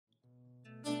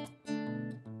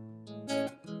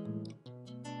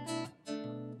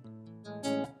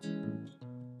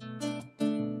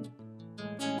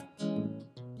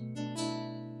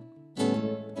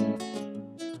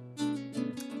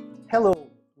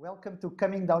Welcome to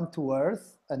Coming Down to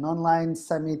Earth, an online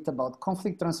summit about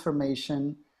conflict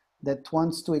transformation that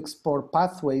wants to explore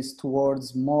pathways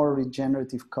towards more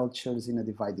regenerative cultures in a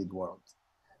divided world.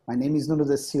 My name is Nuno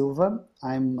da Silva.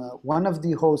 I'm one of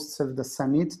the hosts of the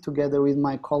summit, together with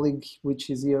my colleague,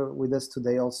 which is here with us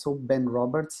today also, Ben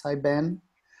Roberts. Hi, Ben.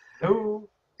 Hello.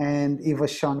 And Eva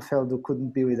Schoenfeld, who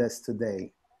couldn't be with us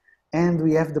today. And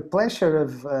we have the pleasure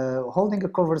of holding a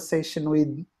conversation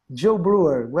with Joe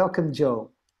Brewer. Welcome, Joe.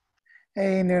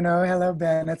 Hey, Nuno. Hello,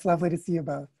 Ben. It's lovely to see you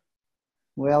both.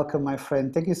 Welcome, my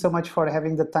friend. Thank you so much for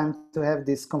having the time to have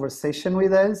this conversation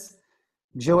with us.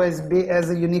 Joe has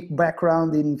a unique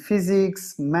background in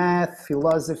physics, math,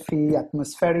 philosophy,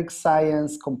 atmospheric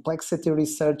science, complexity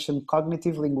research, and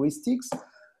cognitive linguistics.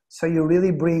 So you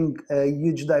really bring a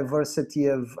huge diversity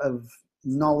of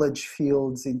knowledge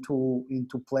fields into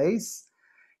place.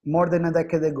 More than a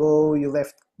decade ago, you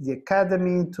left the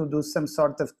academy to do some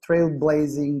sort of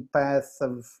trailblazing path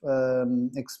of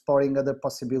exploring other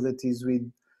possibilities with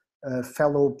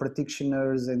fellow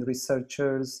practitioners and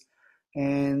researchers.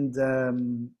 And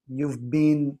you've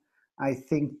been, I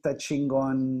think, touching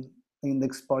on and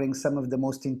exploring some of the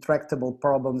most intractable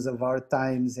problems of our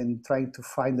times and trying to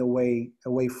find a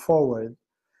way forward.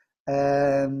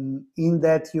 In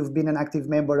that, you've been an active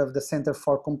member of the Center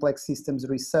for Complex Systems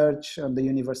Research on the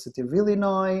University of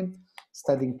Illinois,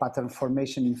 studying pattern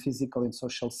formation in physical and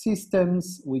social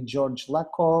systems with George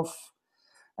Lakoff.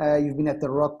 You've been at the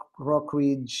Rock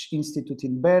Ridge Institute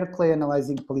in Berkeley,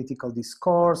 analyzing political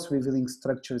discourse, revealing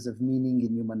structures of meaning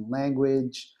in human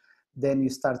language. Then you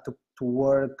start to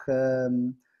work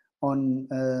on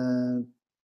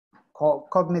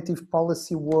cognitive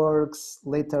policy works.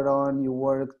 Later on, you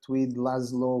worked with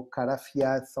Laszlo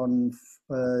Karafiath on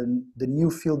the new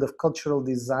field of cultural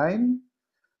design,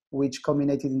 which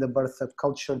culminated in the birth of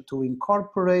Culture 2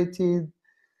 Incorporated.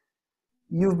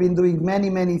 You've been doing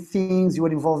many things. You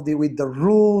were involved with the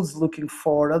rules, looking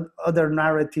for other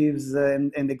narratives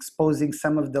and exposing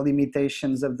some of the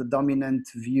limitations of the dominant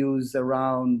views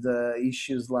around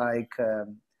issues like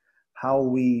how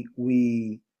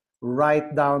we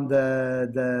write down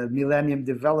the Millennium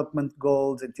Development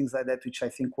Goals and things like that, which I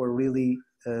think were really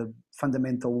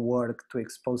fundamental work to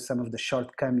expose some of the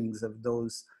shortcomings of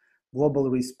those global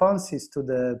responses to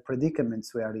the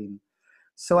predicaments we are in.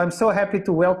 So I'm so happy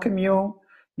to welcome you.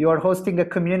 You are hosting a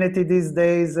community these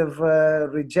days of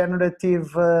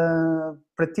regenerative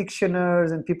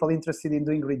practitioners and people interested in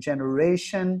doing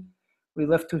regeneration. We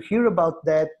love to hear about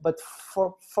that, but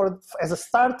for as a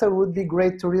starter, it would be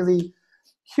great to really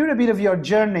hear a bit of your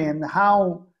journey and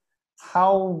how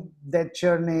that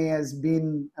journey has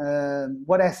been,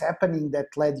 what is happening that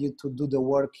led you to do the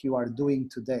work you are doing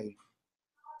today.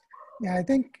 Yeah, I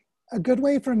think a good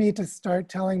way for me to start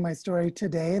telling my story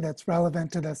today that's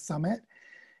relevant to this summit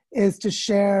is to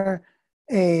share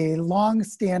a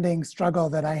long-standing struggle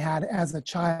that I had as a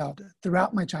child,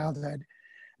 throughout my childhood,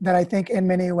 that I think in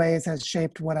many ways has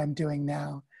shaped what I'm doing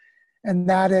now. And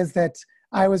that is that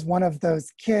I was one of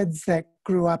those kids that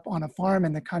grew up on a farm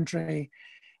in the country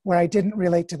where I didn't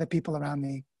relate to the people around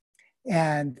me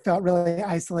and felt really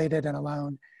isolated and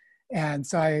alone. And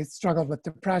so I struggled with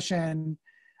depression.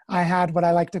 I had what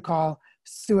I like to call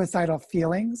suicidal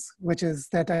feelings, which is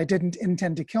that I didn't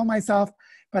intend to kill myself,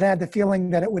 but I had the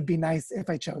feeling that it would be nice if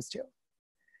I chose to.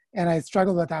 And I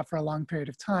struggled with that for a long period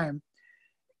of time,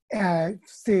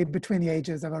 say between the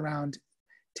ages of around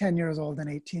 10 years old and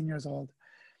 18 years old.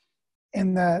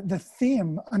 And the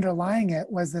theme underlying it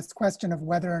was this question of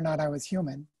whether or not I was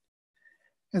human.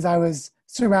 As I was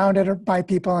surrounded by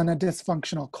people in a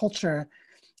dysfunctional culture,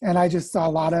 and I just saw a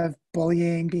lot of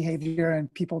bullying behavior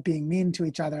and people being mean to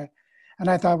each other. And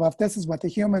I thought, well, if this is what the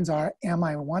humans are, am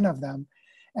I one of them?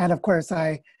 And of course,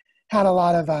 I had a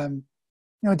lot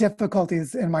of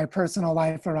difficulties in my personal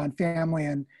life around family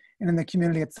and in the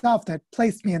community itself that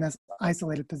placed me in this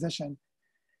isolated position.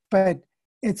 But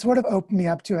it sort of opened me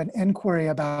up to an inquiry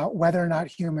about whether or not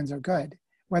humans are good,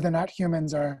 whether or not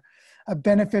humans are a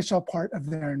beneficial part of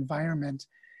their environment.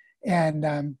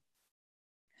 And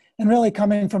really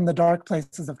coming from the dark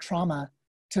places of trauma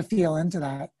to feel into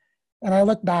that. And I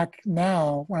look back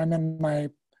now where I'm in my,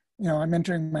 I'm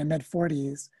entering my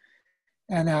mid-40s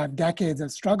and have decades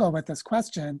of struggle with this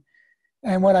question.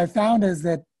 And what I found is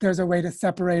that there's a way to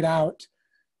separate out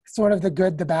sort of the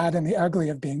good, the bad, and the ugly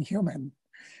of being human.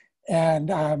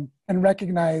 And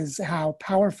recognize how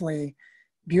powerfully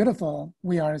beautiful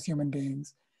we are as human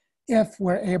beings if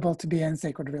we're able to be in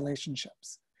sacred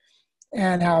relationships,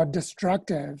 and how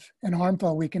destructive and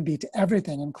harmful we can be to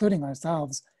everything, including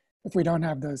ourselves, if we don't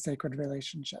have those sacred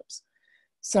relationships.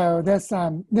 So this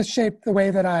shaped the way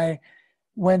that I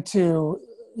went to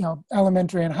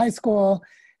elementary and high school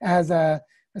as a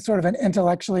sort of an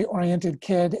intellectually oriented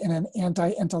kid in an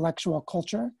anti-intellectual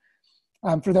culture.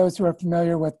 For those who are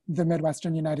familiar with the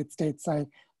Midwestern United States, I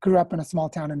grew up in a small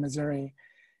town in Missouri.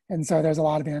 And so there's a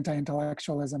lot of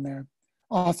anti-intellectualism there.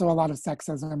 Also a lot of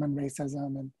sexism and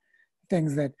racism and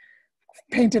things that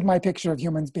painted my picture of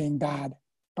humans being bad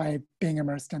by being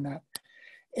immersed in that.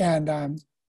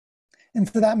 And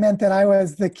so that meant that I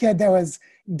was the kid that was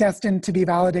destined to be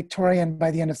valedictorian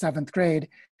by the end of 7th grade,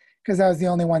 because I was the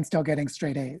only one still getting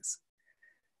straight A's.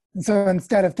 And so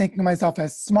instead of thinking of myself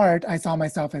as smart, I saw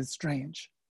myself as strange.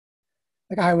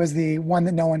 Like I was the one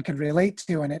that no one could relate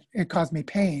to, and it caused me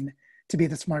pain to be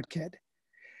the smart kid.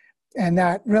 And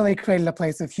that really created a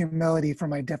place of humility for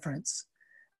my difference.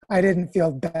 I didn't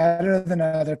feel better than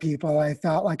other people. I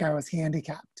felt like I was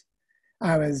handicapped.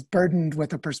 I was burdened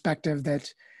with a perspective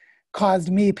that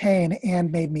caused me pain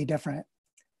and made me different.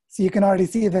 So you can already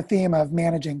see the theme of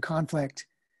managing conflict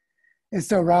is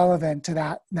so relevant to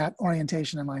that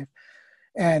orientation in life.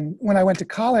 And when I went to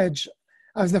college,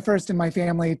 I was the first in my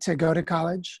family to go to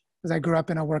college, because I grew up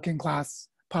in a working class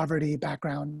poverty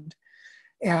background.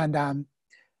 And I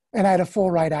had a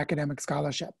full ride academic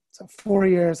scholarship. So 4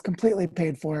 years completely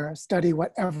paid for, study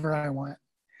whatever I want.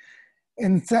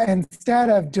 Instead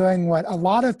of doing what a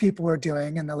lot of people were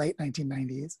doing in the late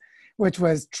 1990s, which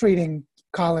was treating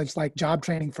college like job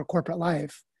training for corporate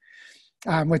life,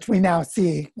 which we now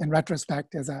see in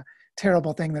retrospect as a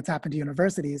terrible thing that's happened to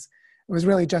universities. It was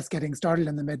really just getting started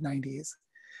in the mid-90s.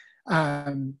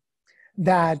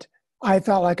 That I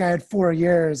felt like I had 4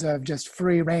 years of just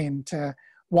free reign to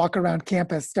walk around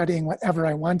campus studying whatever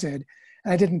I wanted,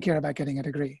 and I didn't care about getting a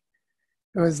degree.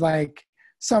 It was like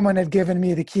someone had given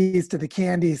me the keys to the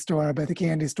candy store, but the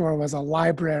candy store was a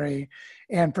library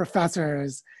and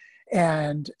professors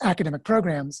and academic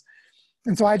programs.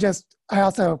 And so I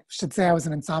also should say I was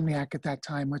an insomniac at that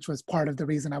time, which was part of the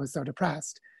reason I was so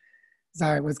depressed. Is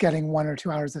I was getting 1 or 2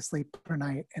 hours of sleep per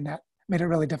night, and that made it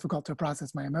really difficult to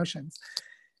process my emotions.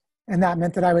 And that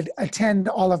meant that I would attend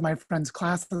all of my friends'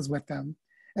 classes with them,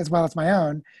 as well as my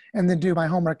own, and then do my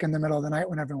homework in the middle of the night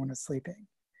when everyone was sleeping.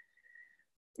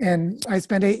 And I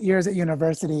spent 8 years at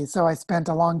university, so I spent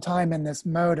a long time in this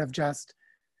mode of just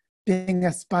being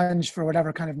a sponge for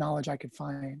whatever kind of knowledge I could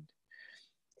find,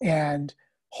 and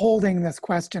holding this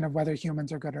question of whether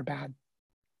humans are good or bad.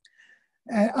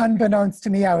 And unbeknownst to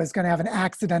me, I was going to have an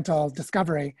accidental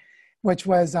discovery, which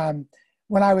was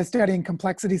when I was studying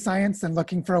complexity science and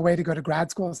looking for a way to go to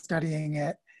grad school studying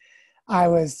it, I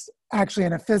was actually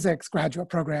in a physics graduate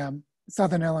program,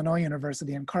 Southern Illinois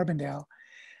University in Carbondale,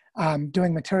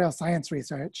 doing material science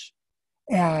research.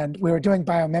 And we were doing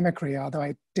biomimicry, although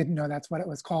I didn't know that's what it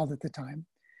was called at the time.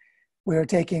 We were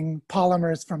taking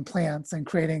polymers from plants and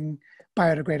creating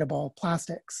biodegradable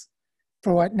plastics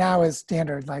for what now is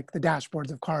standard, like the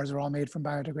dashboards of cars are all made from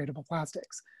biodegradable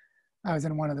plastics. I was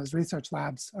in one of those research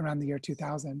labs around the year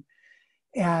 2000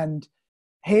 and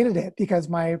hated it because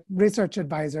my research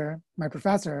advisor, my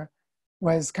professor,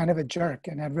 was kind of a jerk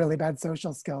and had really bad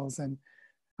social skills. And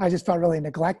I just felt really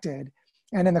neglected.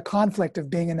 And in the conflict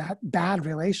of being in that bad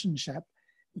relationship,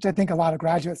 which I think a lot of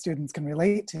graduate students can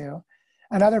relate to,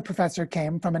 another professor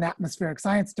came from an atmospheric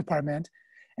science department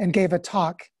and gave a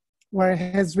talk where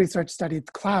his research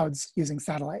studied clouds using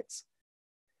satellites.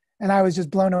 And I was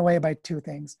just blown away by two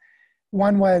things.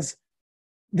 One was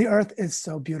the Earth is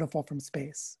so beautiful from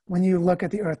space. When you look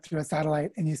at the Earth through a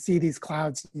satellite and you see these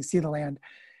clouds, you see the land,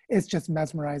 it's just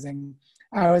mesmerizing.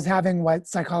 I was having what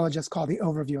psychologists call the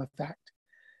overview effect,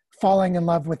 falling in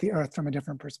love with the Earth from a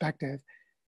different perspective.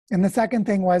 And the second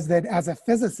thing was that as a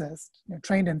physicist,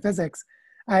 trained in physics,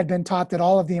 I had been taught that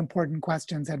all of the important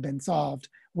questions had been solved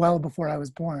well before I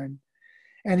was born.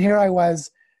 And here I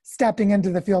was stepping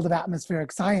into the field of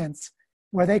atmospheric science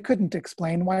where they couldn't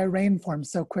explain why rain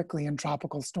forms so quickly in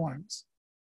tropical storms,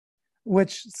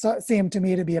 which seemed to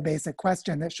me to be a basic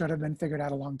question that should have been figured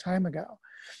out a long time ago.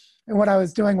 And what I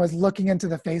was doing was looking into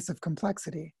the face of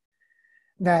complexity,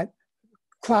 that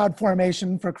cloud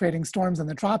formation for creating storms in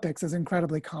the tropics is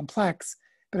incredibly complex,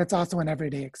 but it's also an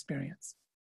everyday experience.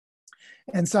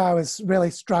 And so I was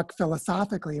really struck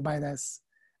philosophically by this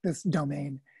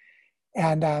domain.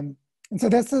 And so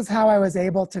this is how I was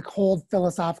able to hold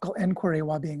philosophical inquiry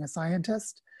while being a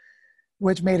scientist,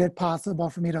 which made it possible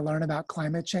for me to learn about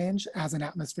climate change as an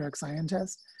atmospheric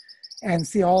scientist and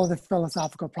see all of the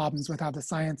philosophical problems with how the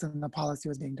science and the policy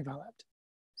was being developed.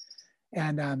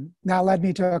 And that led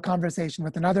me to a conversation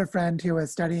with another friend who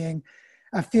was studying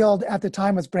a field at the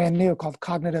time was brand new called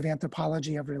cognitive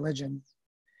anthropology of religion,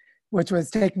 which was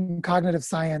taking cognitive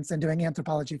science and doing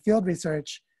anthropology field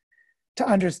research to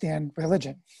understand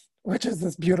religion. which is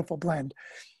this beautiful blend.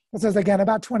 This was, again,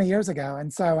 about 20 years ago.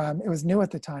 And so it was new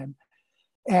at the time.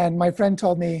 And my friend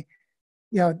told me,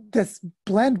 this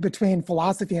blend between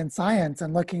philosophy and science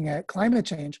and looking at climate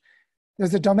change,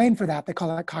 there's a domain for that. They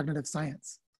call it cognitive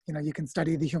science. You can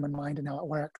study the human mind and how it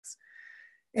works.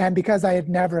 And because I had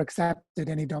never accepted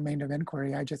any domain of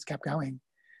inquiry, I just kept going.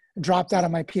 Dropped out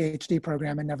of my PhD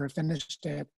program and never finished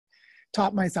it.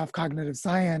 Taught myself cognitive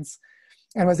science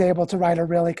and was able to write a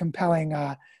really compelling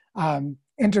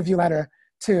interview letter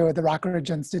to the Rockridge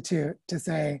Institute to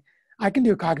say, I can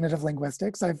do cognitive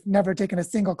linguistics. I've never taken a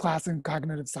single class in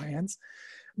cognitive science,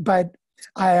 but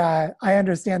I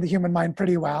understand the human mind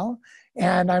pretty well,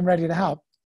 and I'm ready to help.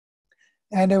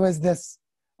 And it was this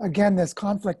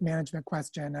conflict management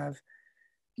question of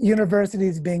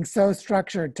universities being so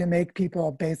structured to make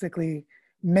people basically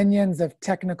minions of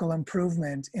technical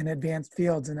improvement in advanced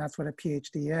fields, and that's what a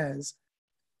PhD is.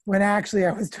 When actually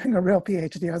I was doing a real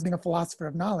PhD, I was being a philosopher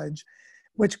of knowledge,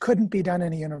 which couldn't be done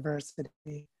in a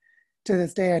university. To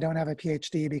this day, I don't have a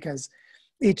PhD because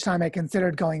each time I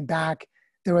considered going back,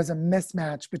 there was a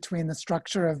mismatch between the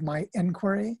structure of my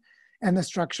inquiry and the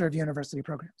structure of university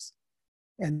programs.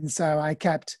 And so I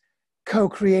kept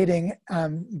co-creating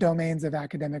domains of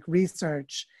academic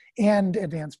research and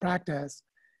advanced practice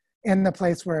in the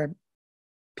place where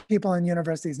people in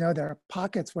universities know there are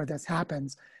pockets where this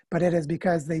happens, but it is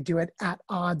because they do it at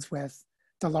odds with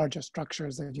the larger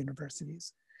structures of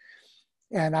universities.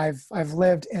 And I've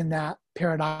lived in that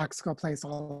paradoxical place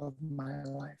all of my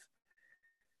life.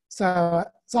 So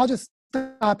I'll just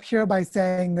stop here by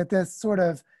saying that this sort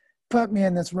of put me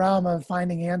in this realm of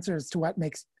finding answers to what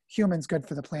makes humans good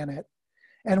for the planet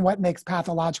and what makes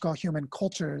pathological human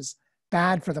cultures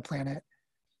bad for the planet,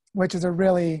 which is a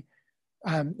really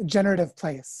generative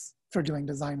place for doing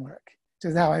design work.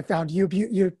 Which is how I found you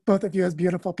both of you as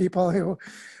beautiful people who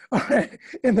are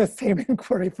in the same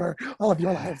inquiry for all of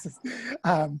your lives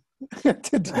to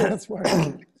do this work.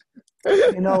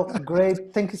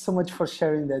 Great. Thank you so much for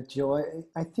sharing that, Joe.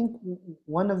 I think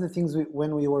one of the things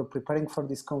when we were preparing for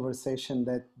this conversation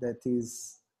that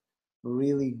is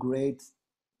really great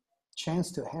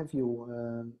chance to have you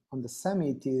on the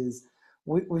summit is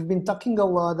we've been talking a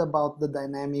lot about the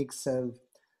dynamics of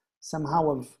somehow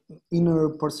of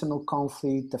interpersonal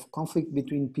conflict, of conflict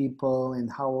between people,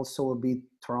 and how also a bit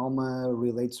trauma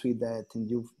relates with that. And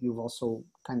you've also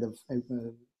kind of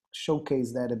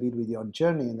showcased that a bit with your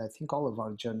journey. And I think all of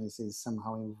our journeys is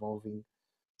somehow involving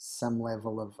some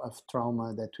level of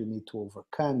trauma that we need to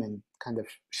overcome and kind of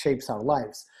shapes our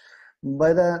lives.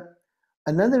 But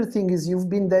another thing is you've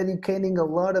been dedicating a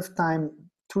lot of time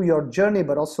through your journey,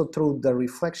 but also through the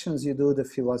reflections you do, the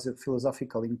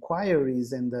philosophical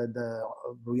inquiries and the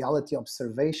reality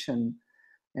observation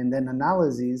and then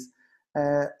analysis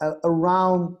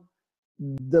around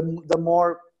the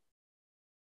more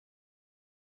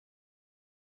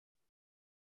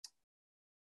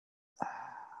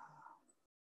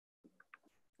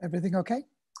Everything okay?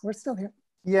 We're still here.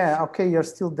 Yeah, okay, you're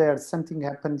still there. Something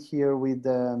happened here with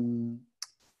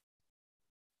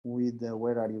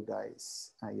where are you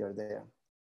guys? You're there.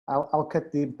 I'll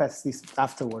cut past this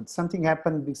afterwards. Something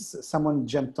happened because someone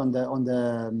jumped on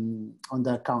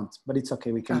the account, but it's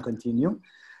okay. We can continue.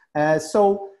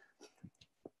 So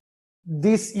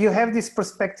you have this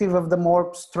perspective of the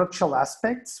more structural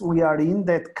aspects we are in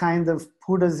that kind of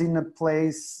put us in a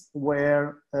place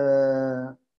where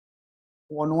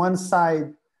on one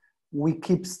side we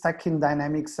keep stuck in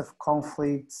dynamics of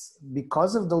conflicts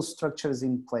because of those structures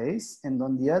in place, and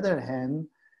on the other hand,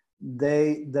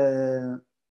 they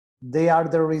are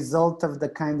the result of the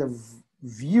kind of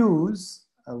views,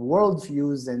 world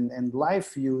views and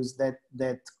life views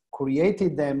that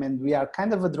created them, and we are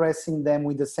kind of addressing them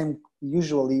with the same,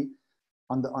 usually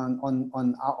on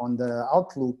the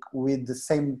outlook with the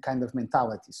same kind of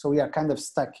mentality. So we are kind of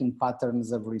stuck in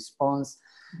patterns of response.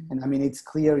 And I mean, it's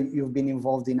clear you've been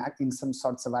involved in some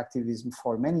sorts of activism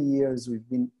for many years.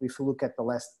 If you look at the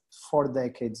last 4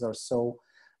 decades or so,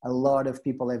 a lot of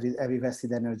people have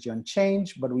invested energy on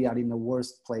change, but we are in a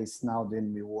worse place now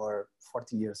than we were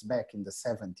 40 years back in the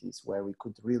 70s, where we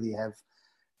could really have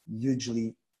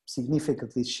hugely,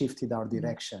 significantly shifted our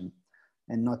direction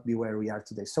and not be where we are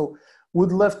today. So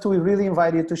would love to really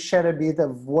invite you to share a bit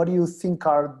of what do you think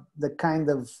are the kind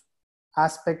of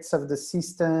aspects of the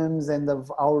systems and of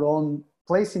our own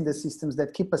place in the systems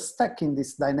that keep us stuck in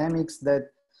these dynamics,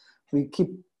 that we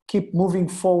keep moving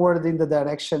forward in the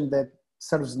direction that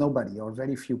serves nobody or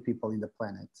very few people in the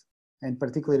planet, and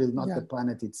particularly not the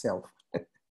planet itself.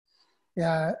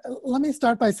 Yeah, let me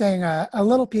start by saying a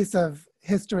little piece of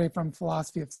history from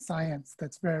philosophy of science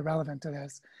that's very relevant to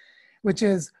this, which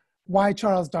is why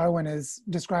Charles Darwin is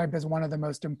described as one of the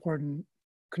most important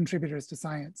contributors to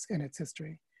science in its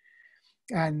history.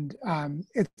 And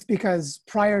it's because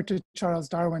prior to Charles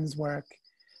Darwin's work,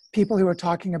 people who were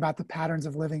talking about the patterns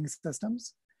of living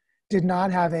systems did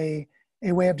not have a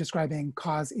way of describing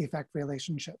cause-effect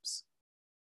relationships.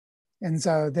 And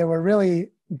so they were really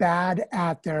bad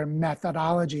at their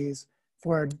methodologies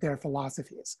for their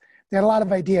philosophies. They had a lot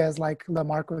of ideas, like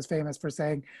Lamarck was famous for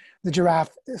saying the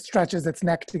giraffe stretches its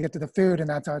neck to get to the food and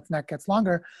that's how its neck gets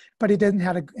longer, but he didn't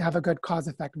have a good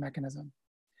cause-effect mechanism.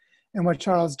 And what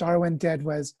Charles Darwin did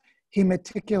was he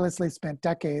meticulously spent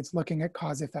decades looking at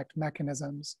cause-effect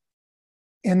mechanisms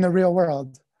in the real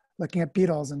world, looking at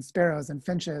beetles and sparrows and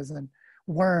finches and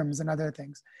worms and other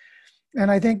things.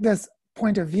 And I think this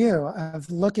point of view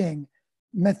of looking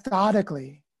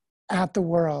methodically at the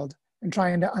world and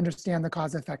trying to understand the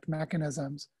cause-effect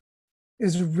mechanisms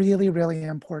is really, really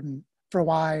important for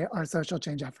why our social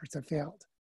change efforts have failed.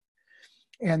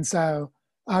 And so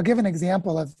I'll give an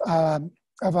example of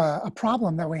a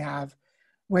problem that we have,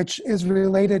 which is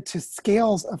related to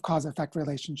scales of cause-effect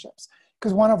relationships.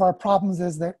 Because one of our problems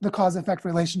is that the cause-effect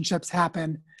relationships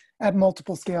happen at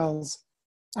multiple scales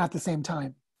at the same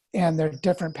time, and they're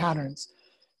different patterns.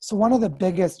 So one of the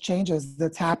biggest changes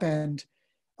that's happened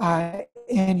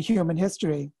in human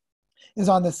history is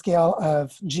on the scale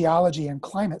of geology and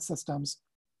climate systems,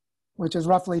 which is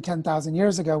roughly 10,000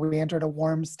 years ago, we entered a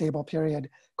warm, stable period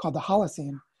called the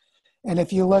Holocene. And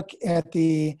if you look at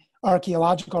the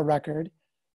archaeological record,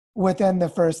 within the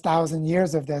first 1,000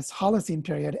 years of this Holocene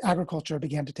period, agriculture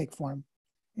began to take form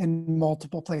in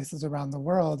multiple places around the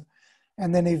world.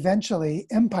 And then eventually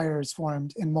empires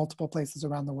formed in multiple places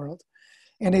around the world.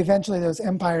 And eventually those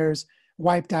empires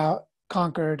wiped out,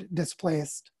 conquered,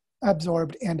 displaced,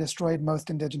 absorbed, and destroyed most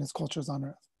indigenous cultures on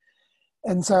Earth.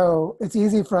 And so it's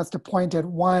easy for us to point at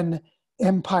one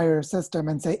empire system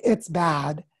and say it's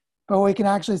bad, but what we can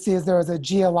actually see is there was a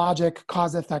geologic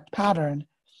cause-effect pattern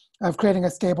of creating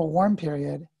a stable warm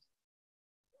period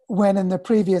when in the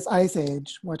previous ice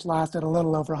age, which lasted a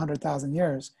little over 100,000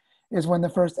 years, is when the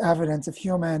first evidence of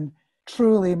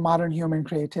truly modern human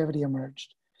creativity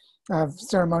emerged, of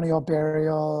ceremonial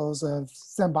burials, of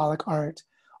symbolic art.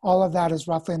 All of that is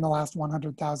roughly in the last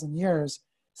 100,000 years.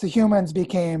 So humans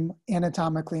became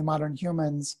anatomically modern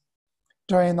humans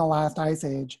during the last ice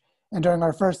age. And during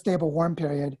our first stable warm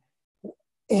period,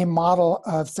 a model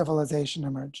of civilization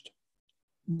emerged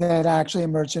that actually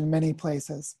emerged in many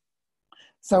places.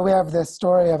 So we have this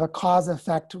story of a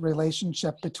cause-effect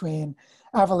relationship between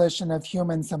evolution of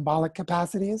human symbolic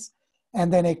capacities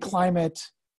and then a climate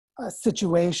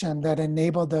situation that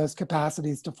enabled those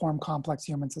capacities to form complex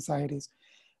human societies.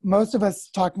 Most of us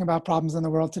talking about problems in the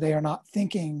world today are not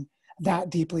thinking that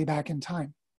deeply back in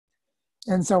time.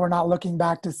 And so we're not looking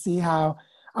back to see how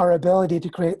our ability to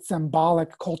create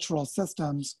symbolic cultural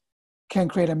systems can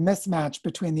create a mismatch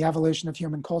between the evolution of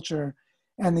human culture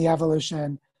and the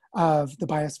evolution of the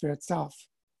biosphere itself.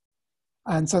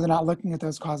 And so they're not looking at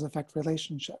those cause-effect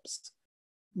relationships.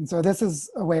 And so this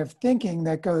is a way of thinking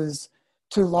that goes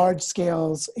to large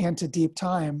scales and to deep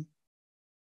time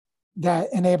that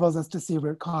enables us to see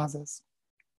root causes.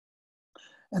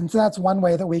 And so that's one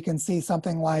way that we can see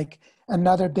something like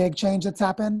another big change that's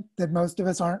happened that most of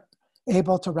us aren't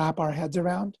able to wrap our heads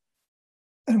around.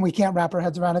 And we can't wrap our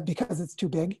heads around it because it's too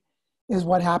big, is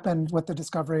what happened with the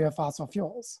discovery of fossil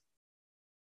fuels.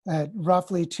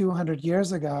 Roughly 200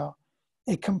 years ago,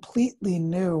 a completely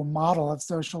new model of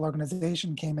social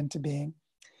organization came into being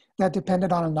that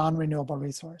depended on a non-renewable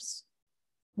resource,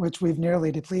 which we've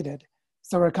nearly depleted.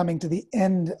 So we're coming to the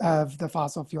end of the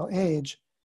fossil fuel age,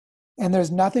 and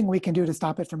there's nothing we can do to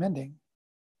stop it from ending.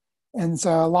 And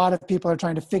so a lot of people are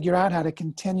trying to figure out how to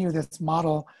continue this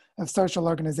model of social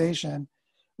organization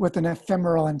with an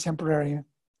ephemeral and temporary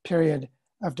period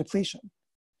of depletion.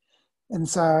 And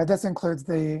so this includes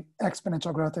the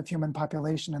exponential growth of human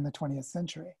population in the 20th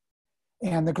century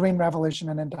and the green revolution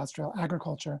and industrial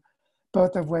agriculture,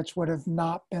 both of which would have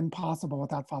not been possible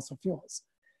without fossil fuels.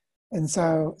 And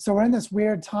so we're in this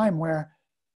weird time where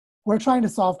we're trying to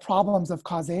solve problems of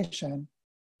causation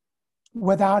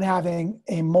without having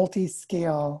a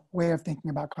multi-scale way of thinking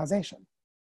about causation.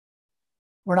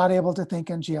 We're not able to think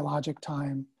in geologic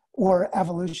time or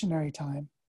evolutionary time,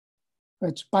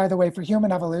 which, by the way, for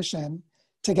human evolution,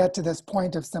 to get to this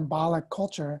point of symbolic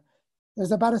culture,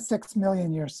 there's about a 6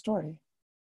 million year story.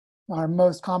 Our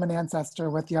most common ancestor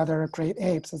with the other great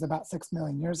apes is about 6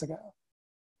 million years ago.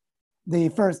 The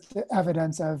first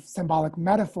evidence of symbolic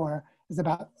metaphor is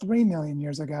about 3 million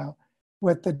years ago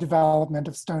with the development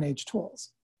of Stone Age tools,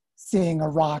 seeing a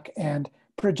rock and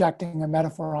projecting a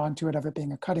metaphor onto it of it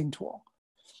being a cutting tool.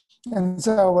 And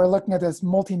so we're looking at this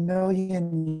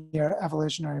multi-million year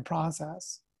evolutionary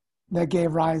process that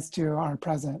gave rise to our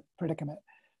present predicament.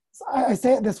 So I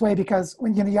say it this way because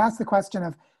when you ask the question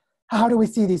of how do we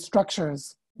see these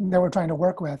structures that we're trying to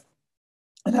work with,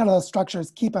 and how do those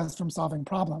structures keep us from solving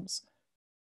problems?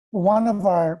 One of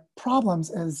our problems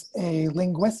is a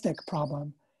linguistic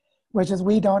problem, which is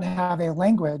we don't have a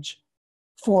language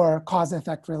for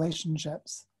cause-effect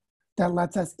relationships that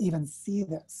lets us even see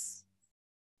this.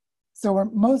 So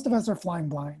most of us are flying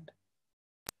blind.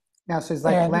 Yeah, so it's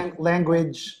like And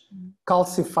language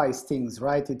calcifies things,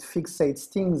 right? It fixates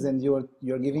things, and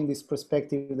you're giving this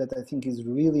perspective that I think is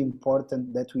really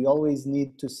important, that we always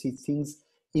need to see things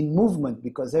in movement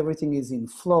because everything is in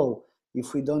flow.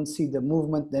 If we don't see the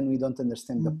movement, then we don't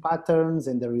understand the patterns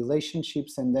and the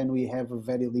relationships, and then we have a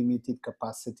very limited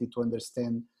capacity to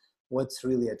understand what's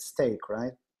really at stake,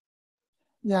 right?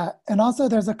 yeah, and also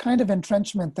there's a kind of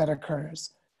entrenchment that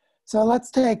occurs. So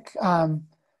let's take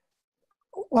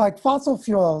like fossil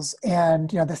fuels and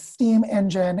the steam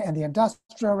engine and the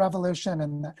industrial revolution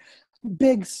and the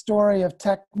big story of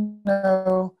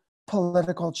techno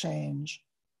political change.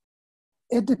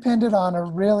 It depended on a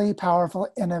really powerful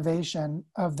innovation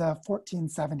of the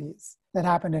 1470s that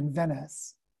happened in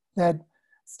Venice. That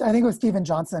I think it was Stephen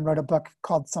Johnson wrote a book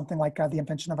called something like The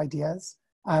Invention of Ideas,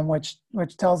 which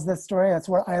tells this story. That's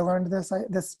where I learned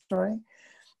this story,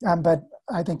 but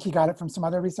I think he got it from some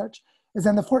other research. Is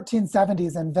in the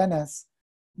 1470s in Venice,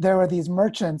 there were these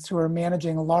merchants who were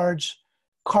managing large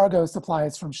cargo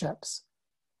supplies from ships,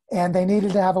 and they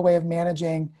needed to have a way of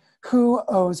managing who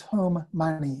owes whom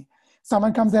money.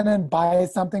 Someone comes in and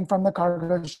buys something from the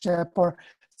cargo ship, or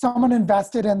someone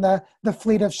invested in the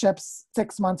fleet of ships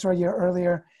 6 months or a year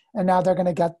earlier, and now they're going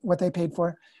to get what they paid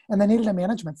for. And they needed a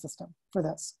management system for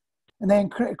this. And they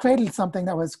created something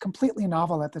that was completely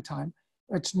novel at the time,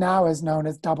 which now is known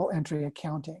as double entry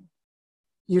accounting.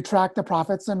 You track the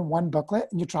profits in one booklet,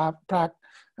 and you track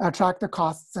the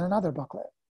costs in another booklet.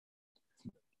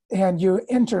 And you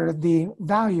enter the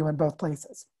value in both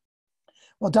places.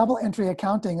 Well, double entry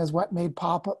accounting is what made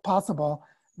possible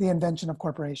the invention of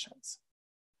corporations.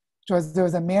 There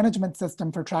was a management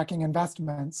system for tracking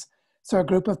investments, so a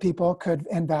group of people could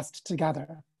invest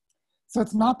together. So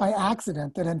it's not by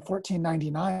accident that in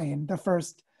 1499, the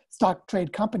first stock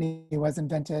trade company was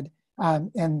invented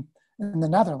in the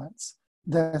Netherlands,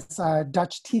 this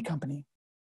Dutch tea company,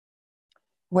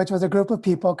 which was a group of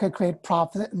people could create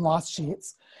profit and loss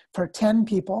sheets for 10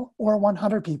 people or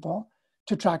 100 people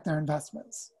to track their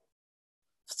investments.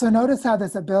 So notice how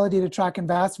this ability to track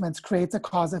investments creates a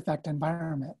cause-effect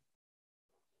environment.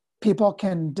 People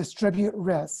can distribute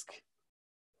risk,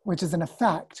 which is an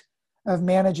effect of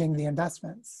managing the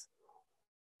investments.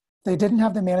 They didn't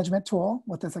have the management tool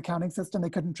with this accounting system, they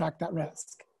couldn't track that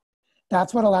risk.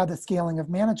 That's what allowed the scaling of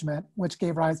management, which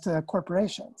gave rise to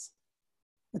corporations.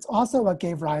 It's also what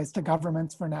gave rise to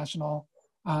governments for national,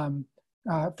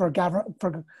 for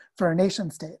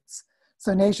nation states.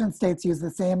 So nation states use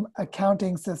the same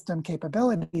accounting system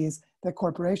capabilities that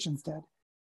corporations did.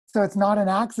 So it's not an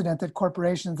accident that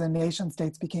corporations and nation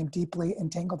states became deeply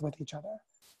entangled with each other.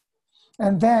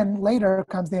 And then later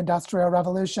comes the Industrial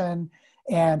Revolution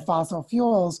and fossil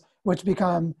fuels, which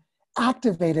become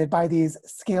activated by these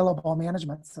scalable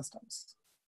management systems.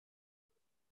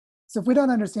 So if we don't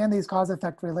understand these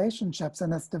cause-effect relationships in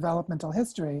this developmental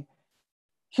history,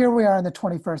 here we are in the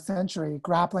 21st century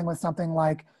grappling with something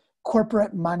like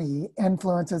corporate money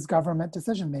influences government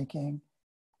decision-making,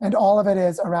 and all of it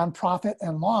is around profit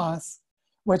and loss,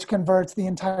 which converts the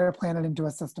entire planet into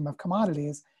a system of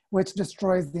commodities, which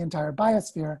destroys the entire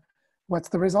biosphere. What's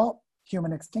the result?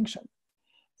 Human extinction.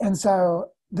 And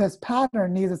so this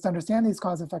pattern needs us to understand these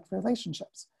cause-effect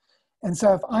relationships. And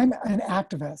so if I'm an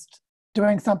activist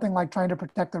doing something like trying to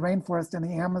protect the rainforest in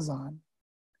the Amazon,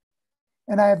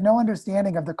 and I have no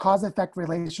understanding of the cause-effect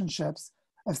relationships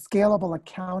of scalable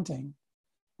accounting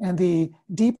and the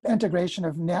deep integration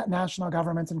of national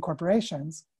governments and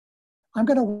corporations, I'm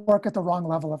going to work at the wrong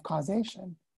level of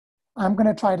causation. I'm going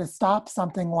to try to stop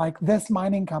something like this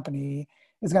mining company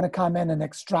is going to come in and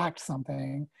extract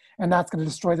something, and that's going to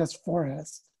destroy this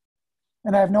forest.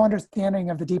 And I have no understanding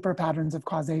of the deeper patterns of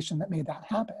causation that made that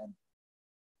happen.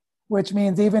 Which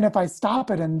means even if I stop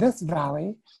it in this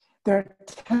valley, there are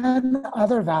 10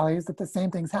 other valleys that the same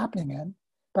thing's happening in,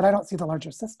 but I don't see the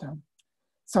larger system.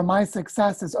 So my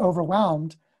success is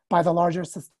overwhelmed by the larger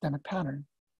systemic pattern.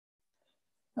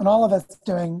 And all of us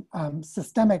doing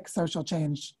systemic social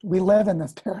change, we live in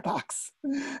this paradox.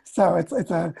 So it's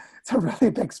a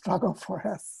really big struggle for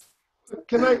us.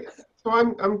 So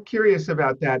I'm curious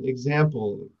about that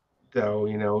example, though.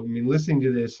 I mean, listening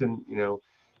to this, and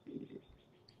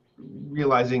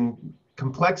realizing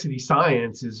complexity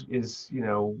science is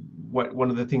what one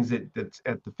of the things that's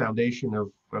at the foundation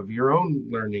of your own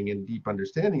learning and deep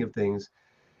understanding of things.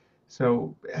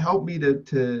 So help me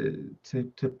to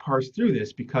parse through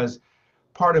this, because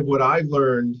part of what I've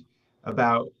learned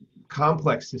about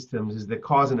complex systems is that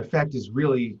cause and effect is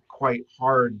really quite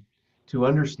hard to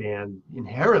understand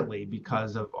inherently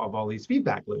because of all these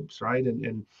feedback loops, right?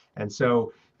 And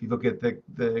so if you look at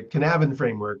the Canavan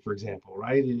framework, for example,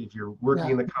 right? If you're working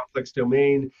Yeah. in the complex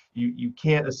domain, you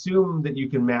can't assume that you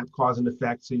can map cause and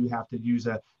effect, so you have to use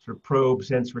a sort of probe,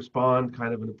 sense, respond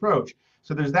kind of an approach.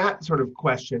 So there's that sort of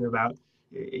question about,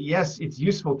 yes, it's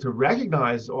useful to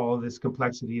recognize all of this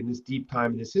complexity and this deep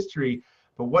time in this history,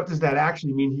 but what does that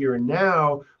actually mean here and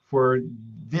now for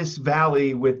this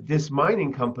valley with this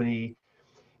mining company?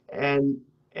 And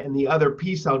the other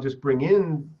piece I'll just bring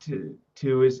in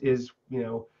to is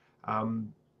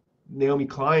Naomi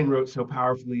Klein wrote so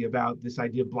powerfully about this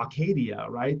idea of blockadia,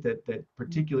 right? That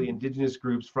particularly indigenous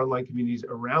groups, frontline communities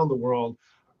around the world,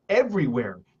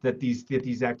 everywhere that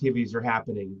these activities are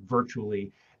happening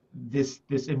virtually, this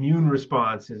immune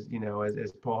response is,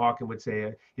 as Paul Hawken would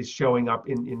say, is showing up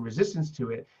in resistance to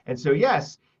it. And so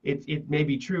yes, it may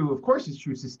be true, of course it's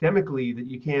true systemically, that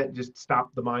you can't just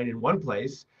stop the mine in one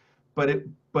place,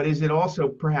 but is it also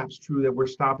perhaps true that we're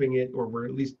stopping it, or we're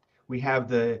at least, we have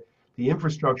the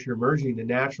infrastructure emerging, the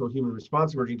natural human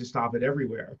response emerging to stop it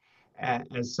everywhere,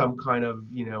 as some kind of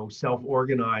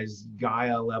self-organized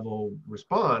Gaia level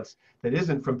response that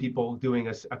isn't from people doing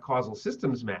a causal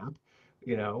systems map,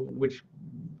 which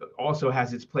also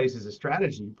has its place as a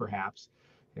strategy, perhaps.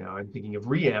 I'm thinking of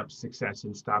REAMP's success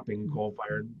in stopping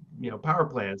coal-fired, power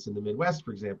plants in the Midwest,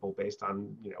 for example, based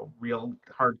on, real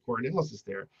hardcore analysis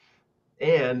there.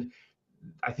 And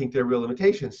I think there are real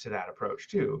limitations to that approach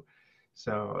too.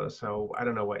 So I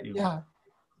don't know what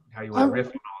how you want to riff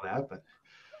on all that, but.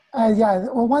 Yeah,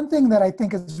 well, one thing that I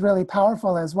think is really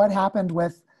powerful is what happened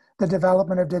with the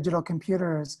development of digital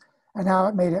computers and how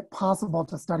it made it possible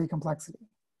to study complexity.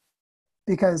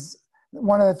 Because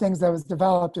one of the things that was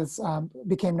developed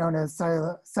became known as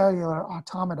cellular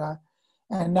automata,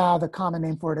 and now the common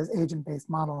name for it is agent-based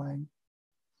modeling,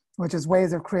 which is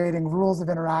ways of creating rules of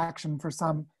interaction for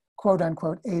some quote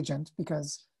unquote agent,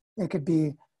 because it could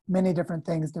be many different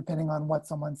things depending on what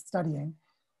someone's studying.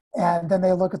 And then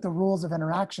they look at the rules of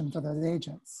interaction for those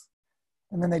agents.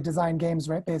 And then they design games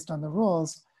right based on the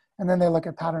rules. And then they look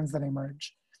at patterns that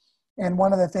emerge. And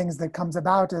one of the things that comes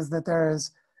about is that there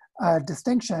is a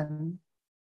distinction,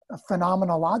 a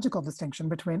phenomenological distinction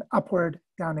between upward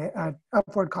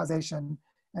causation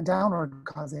and downward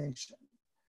causation.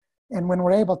 And when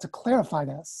we're able to clarify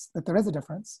this, that there is a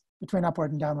difference between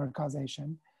upward and downward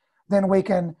causation, then we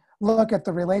can look at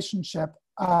the relationship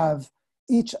of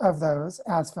each of those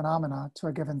as phenomena to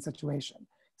a given situation.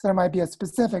 So there might be a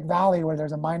specific valley where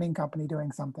there's a mining company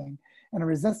doing something and a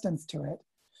resistance to it.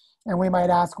 And we might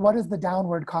ask, what is the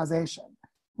downward causation?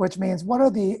 Which means, what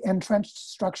are the entrenched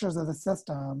structures of the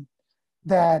system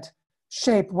that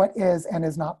shape what is and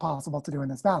is not possible to do in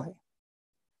this valley?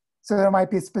 So there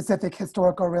might be specific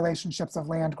historical relationships of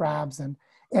land grabs and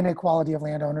inequality of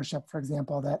land ownership, for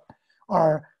example, that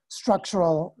are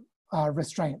structural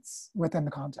restraints within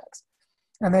the context.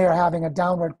 And they are having a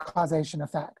downward causation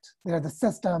effect. They're the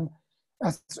system,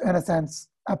 in a sense,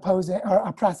 opposing or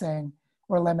oppressing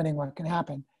or limiting what can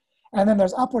happen. And then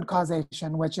there's upward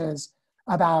causation, which is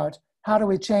about how do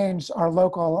we change our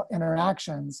local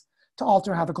interactions to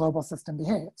alter how the global system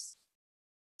behaves,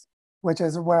 which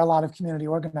is where a lot of community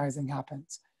organizing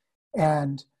happens.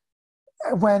 And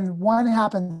when one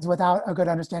happens without a good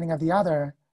understanding of the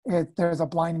other, there's a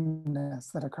blindness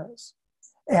that occurs.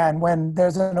 And when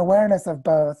there's an awareness of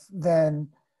both, then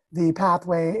the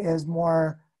pathway is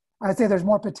more, I'd say there's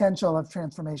more potential of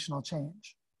transformational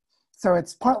change. So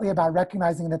it's partly about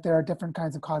recognizing that there are different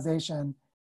kinds of causation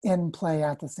in play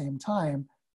at the same time,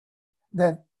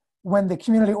 that when the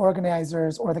community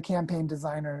organizers or the campaign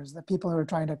designers, the people who are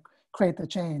trying to create the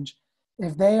change,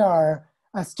 if they are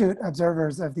astute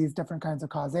observers of these different kinds of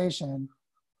causation,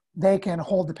 they can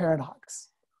hold the paradox.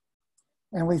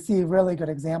 And we see really good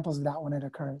examples of that when it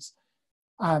occurs.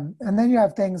 And then you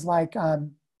have things like, I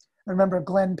remember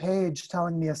Glenn Page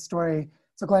telling me a story.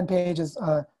 So Glenn Page is,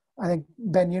 I think,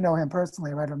 Ben, you know him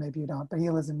personally, right? Or maybe you don't, but he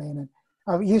lives in Maine.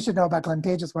 And you should know about Glenn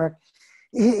Page's work.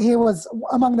 He was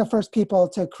among the first people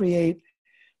to create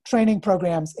training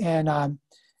programs in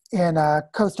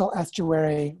coastal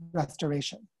estuary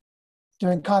restoration,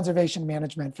 doing conservation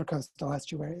management for coastal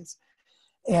estuaries.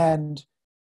 And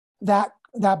that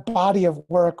body of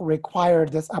work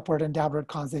required this upward and downward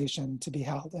causation to be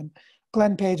held. And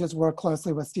Glenn Page has worked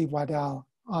closely with Steve Waddell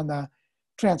on the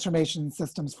Transformation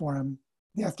Systems Forum,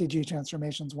 the SDG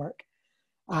transformations work,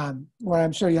 where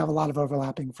I'm sure you have a lot of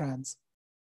overlapping friends.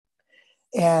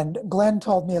 And Glenn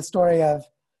told me a story of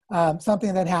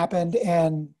something that happened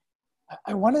in,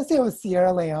 I want to say it was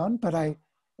Sierra Leone, but it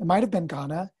might have been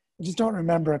Ghana. I just don't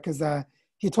remember because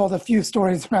he told a few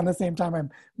stories around the same time.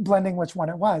 I'm blending which one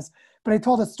it was. But he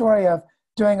told a story of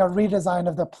doing a redesign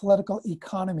of the political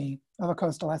economy of a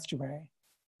coastal estuary,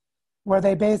 where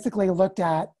they basically looked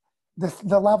at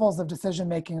the levels of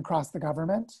decision-making across the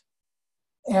government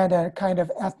and a kind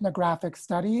of ethnographic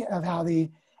study of how the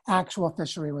actual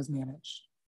fishery was managed.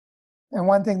 And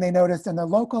one thing they noticed in the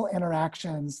local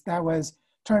interactions that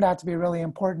turned out to be really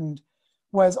important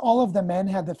was all of the men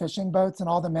had the fishing boats and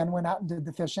all the men went out and did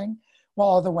the fishing, while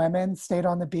all the women stayed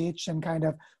on the beach and kind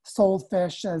of sold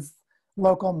fish as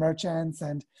local merchants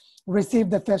and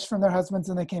received the fish from their husbands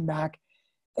when they came back.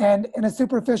 And in a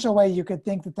superficial way, you could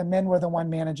think that the men were the one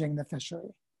managing the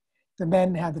fishery. The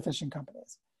men had the fishing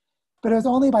companies. But it was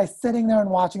only by sitting there and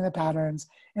watching the patterns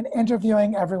and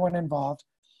interviewing everyone involved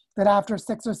that after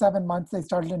 6 or 7 months, they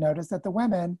started to notice that the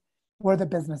women were the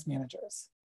business managers.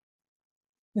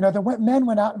 You know, the men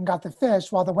went out and got the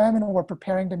fish while the women were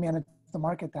preparing to manage the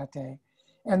market that day.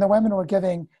 And the women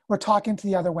were talking to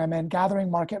the other women,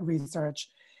 gathering market research,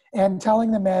 and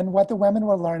telling the men what the women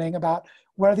were learning about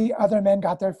where the other men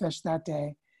got their fish that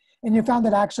day. And you found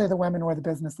that actually the women were the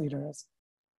business leaders,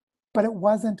 but it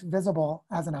wasn't visible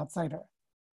as an outsider.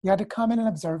 You had to come in and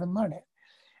observe and learn it.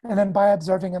 And then by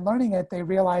observing and learning it, they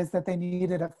realized that they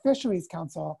needed a fisheries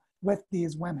council with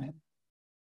these women.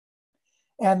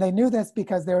 And they knew this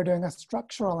because they were doing a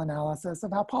structural analysis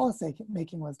of how policy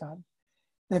making was done.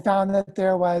 They found that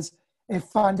there was a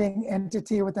funding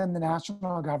entity within the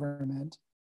national government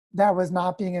that was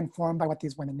not being informed by what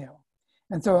these women knew.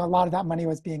 And so a lot of that money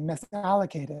was being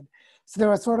misallocated. So there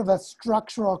was sort of a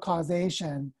structural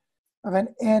causation of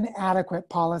an inadequate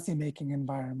policymaking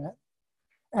environment.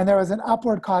 And there was an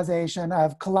upward causation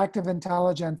of collective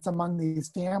intelligence among these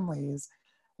families,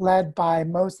 led by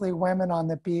mostly women on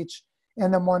the beach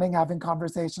in the morning having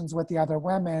conversations with the other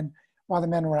women while the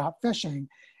men were out fishing,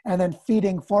 and then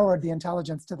feeding forward the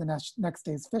intelligence to the next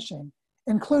day's fishing,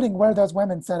 including where those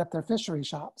women set up their fishery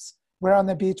shops, where on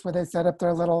the beach where they set up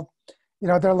their little,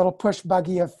 their little push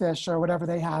buggy of fish or whatever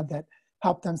they had that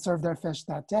helped them serve their fish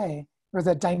that day. There was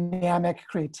a dynamic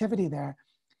creativity there.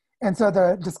 And so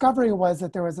the discovery was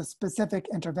that there was a specific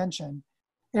intervention.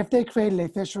 If they created a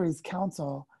fisheries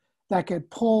council that could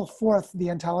pull forth the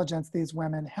intelligence these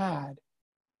women had,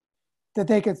 that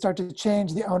they could start to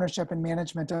change the ownership and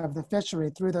management of the fishery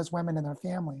through those women and their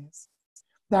families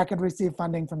that could receive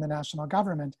funding from the national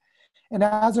government. And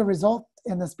as a result,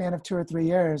 in the span of 2 or 3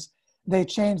 years, they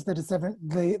changed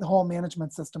the whole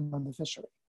management system of the fishery.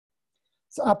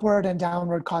 So upward and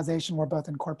downward causation were both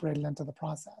incorporated into the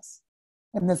process.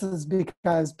 And this is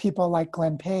because people like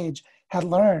Glenn Page had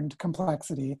learned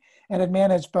complexity and had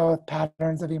managed both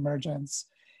patterns of emergence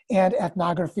and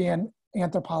ethnography and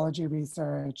anthropology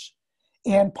research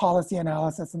and policy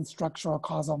analysis and structural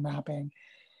causal mapping.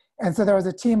 And so there was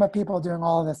a team of people doing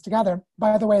all of this together.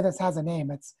 By the way, this has a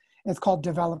name. It's called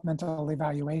developmental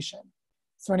evaluation.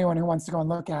 So anyone who wants to go and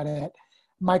look at it,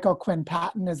 Michael Quinn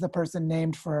Patton is the person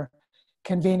named for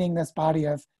convening this body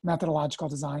of methodological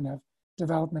design of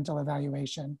developmental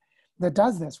evaluation that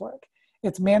does this work.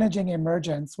 It's managing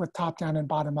emergence with top-down and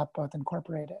bottom-up both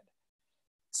incorporated.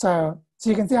 So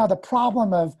you can see how the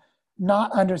problem of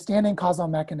not understanding causal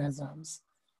mechanisms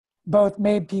both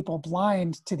made people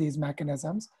blind to these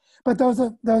mechanisms, but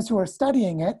those who are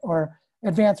studying it, or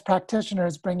advanced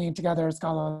practitioners bringing together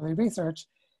scholarly research,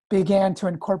 began to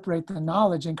incorporate the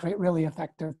knowledge and create really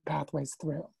effective pathways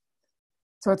through.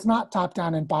 So it's not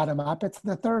top-down and bottom-up, it's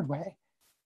the third way,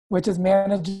 which is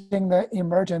managing the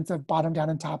emergence of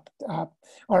bottom-down and top-up,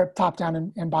 or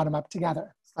top-down and bottom-up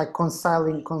together. It's like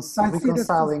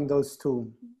reconciling those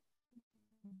two.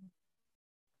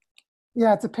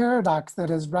 Yeah, it's a paradox that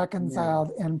is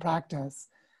reconciled in practice.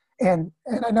 And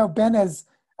I know Ben is,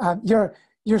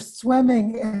 you're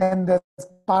swimming in this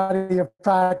body of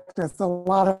practice. A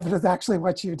lot of it is actually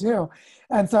what you do.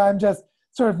 And so I'm just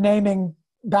sort of naming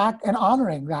back and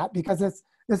honoring that, because this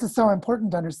is so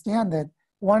important to understand that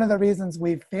one of the reasons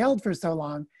we've failed for so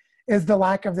long is the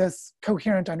lack of this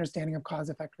coherent understanding of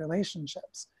cause-effect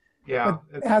relationships. Yeah.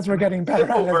 But as we're getting better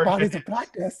at it as bodies of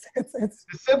practice, it's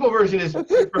the simple version is from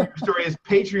your story is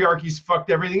patriarchy's fucked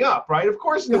everything up, right? Of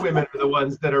course the women are the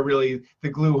ones that are really the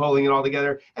glue holding it all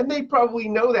together. And they probably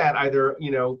know that either,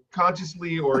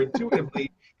 consciously or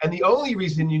intuitively. And the only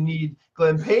reason you need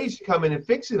Glenn Page to come in and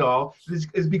fix it all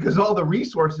is because all the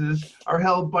resources are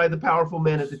held by the powerful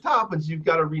men at the top, and so you've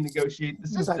got to renegotiate the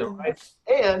system, right?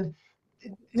 And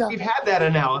Yeah. we've had that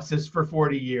analysis for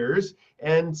 40 years,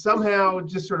 and somehow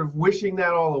just sort of wishing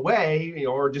that all away,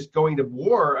 or just going to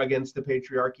war against the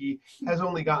patriarchy has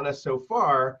only gotten us so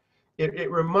far.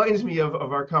 It reminds me of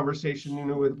our conversation,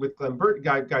 with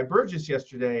Guy Burgess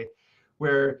yesterday,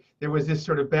 where there was this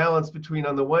sort of balance between,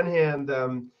 on the one hand,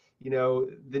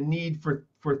 the need for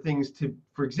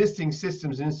existing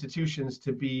systems and institutions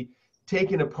to be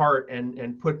taken apart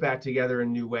and put back together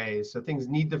in new ways. So things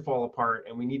need to fall apart,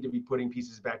 and we need to be putting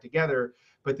pieces back together.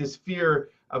 But this fear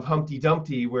of Humpty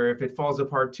Dumpty, where if it falls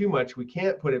apart too much, we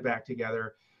can't put it back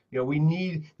together. We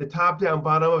need the top down,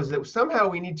 bottom up, is that somehow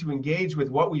we need to engage with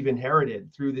what we've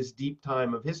inherited through this deep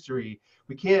time of history.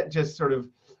 We can't just sort of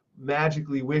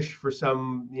magically wish for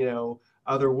some,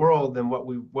 other world than what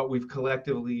we've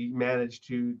collectively managed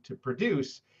to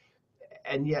produce.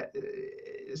 And yet,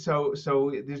 so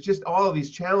there's just all of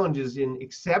these challenges in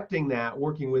accepting that,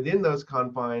 working within those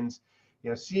confines,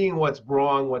 seeing what's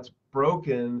wrong, what's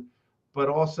broken, but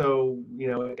also,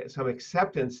 some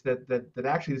acceptance that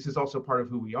actually this is also part of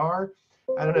who we are.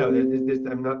 I don't know,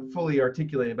 I'm not fully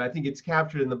articulating, but I think it's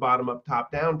captured in the bottom up,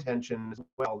 top down tension as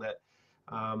well, that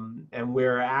and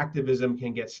where activism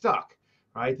can get stuck,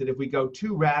 right? That if we go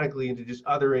too radically into just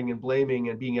othering and blaming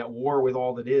and being at war with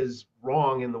all that is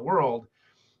wrong in the world,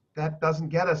 that doesn't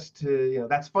get us to,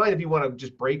 that's fine if you want to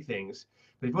just break things,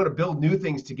 but if you want to build new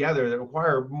things together that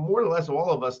require more or less all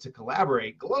of us to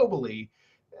collaborate globally,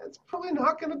 it's probably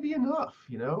not going to be enough,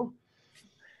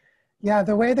 Yeah,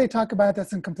 the way they talk about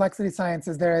this in complexity science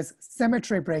is there is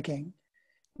symmetry breaking,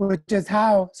 which is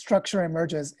how structure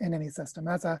emerges in any system.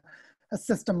 That's a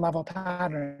system level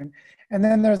pattern. And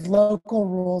then there's local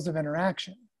rules of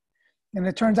interaction. And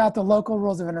it turns out the local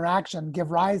rules of interaction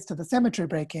give rise to the symmetry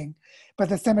breaking, but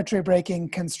the symmetry breaking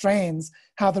constrains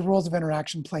how the rules of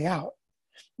interaction play out.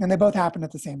 And they both happen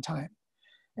at the same time.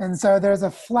 And so there's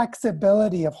a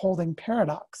flexibility of holding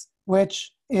paradox,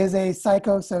 which is a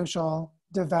psychosocial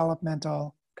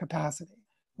developmental capacity.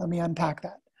 Let me unpack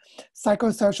that.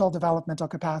 Psychosocial developmental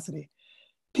capacity.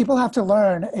 People have to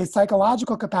learn a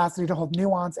psychological capacity to hold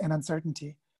nuance and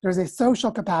uncertainty. There's a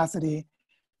social capacity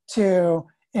to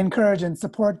encourage and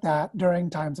support that during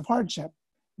times of hardship,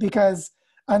 because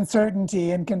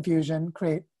uncertainty and confusion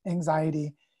create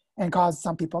anxiety and cause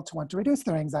some people to want to reduce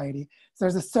their anxiety. So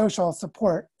there's a social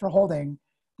support for holding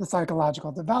the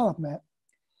psychological development.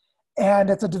 And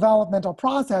it's a developmental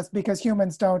process because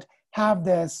humans don't have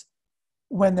this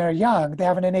when they're young. They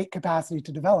have an innate capacity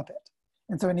to develop it.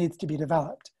 And so it needs to be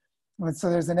developed. And so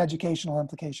there's an educational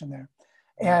implication there.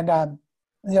 And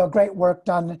great work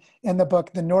done in the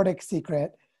book, The Nordic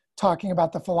Secret, talking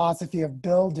about the philosophy of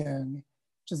Bildung,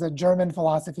 which is a German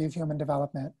philosophy of human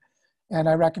development. And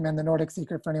I recommend The Nordic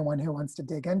Secret for anyone who wants to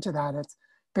dig into that. It's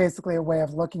basically a way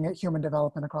of looking at human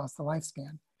development across the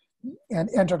lifespan. And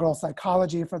integral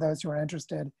psychology, for those who are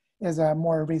interested, is a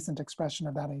more recent expression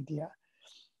of that idea,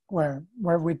 where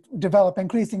we develop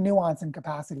increasing nuance and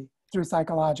capacity through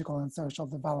psychological and social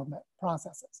development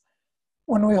processes.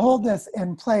 When we hold this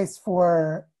in place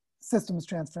for systems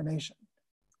transformation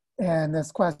and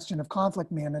this question of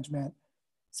conflict management,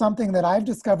 something that I've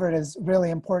discovered is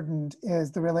really important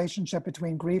is the relationship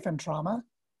between grief and trauma,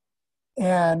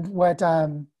 and what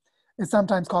is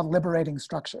sometimes called liberating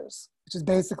structures, which is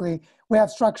basically, we have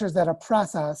structures that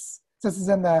oppress us. This is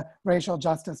in the racial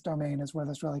justice domain is where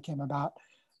this really came about.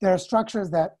 There are structures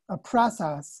that oppress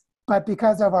us, but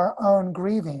because of our own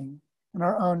grieving and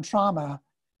our own trauma,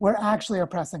 we're actually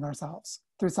oppressing ourselves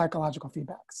through psychological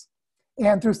feedbacks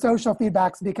and through social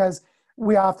feedbacks, because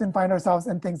we often find ourselves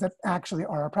in things that actually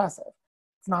are oppressive.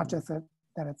 It's not just that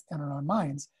it's in our own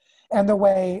minds. And the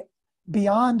way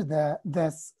beyond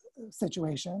this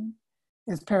situation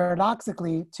is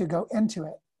paradoxically to go into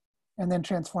it and then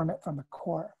transform it from the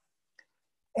core.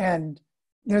 And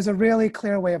there's a really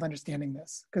clear way of understanding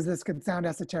this, because this could sound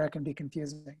esoteric and be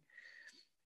confusing.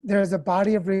 There's a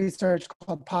body of research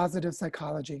called positive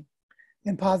psychology.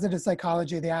 In positive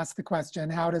psychology, they ask the question,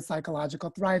 how does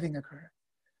psychological thriving occur?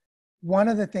 One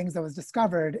of the things that was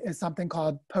discovered is something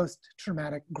called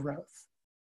post-traumatic growth.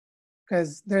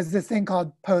 Because there's this thing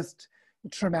called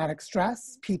post-traumatic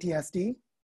stress, PTSD.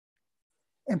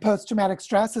 And post-traumatic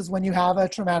stress is when you have a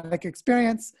traumatic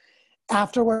experience,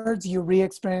 afterwards you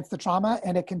re-experience the trauma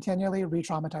and it continually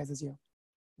re-traumatizes you.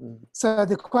 So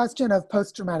the question of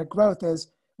post-traumatic growth is,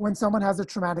 when someone has a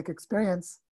traumatic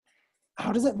experience,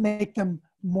 how does it make them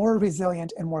more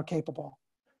resilient and more capable?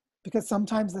 Because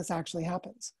sometimes this actually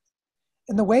happens.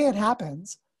 And the way it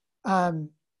happens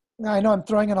I know I'm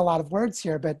throwing in a lot of words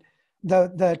here, but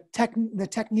the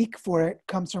technique for it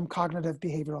comes from cognitive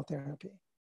behavioral therapy.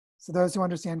 So those who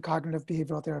understand cognitive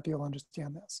behavioral therapy will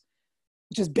understand this,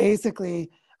 which is basically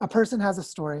a person has a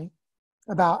story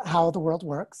about how the world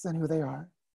works and who they are.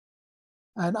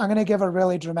 And I'm going to give a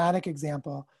really dramatic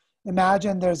example.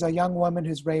 Imagine there's a young woman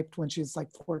who's raped when she's like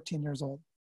 14 years old.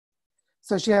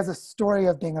 So she has a story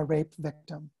of being a rape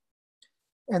victim.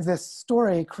 And this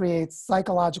story creates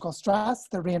psychological stress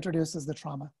that reintroduces the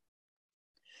trauma.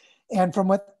 And from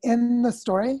within the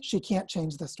story, she can't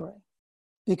change the story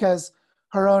because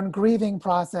her own grieving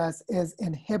process is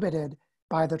inhibited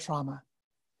by the trauma.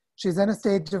 She's in a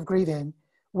stage of grieving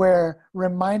where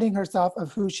reminding herself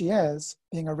of who she is,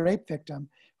 being a rape victim,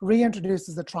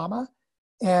 reintroduces the trauma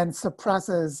and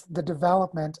suppresses the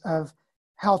development of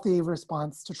healthy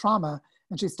response to trauma,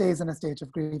 and she stays in a stage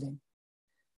of grieving.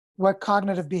 What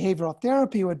cognitive behavioral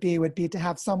therapy would be to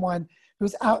have someone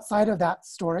who's outside of that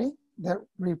story that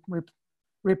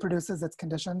reproduces its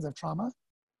conditions of trauma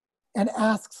and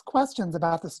asks questions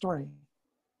about the story.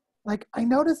 Like, I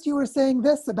noticed you were saying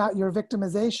this about your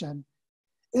victimization.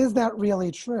 Is that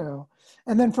really true?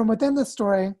 And then from within the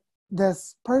story,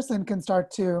 this person can start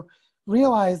to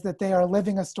realize that they are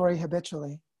living a story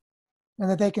habitually and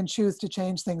that they can choose to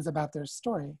change things about their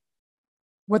story.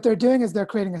 What they're doing is they're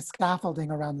creating a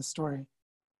scaffolding around the story.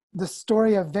 The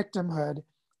story of victimhood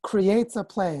creates a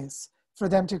place for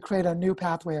them to create a new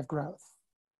pathway of growth.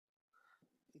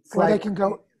 It's where like, they can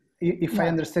go. if I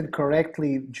understand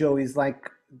correctly, Joe, is like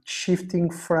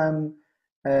shifting from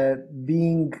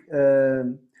being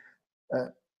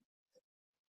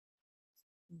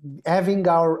having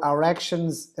our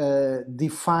actions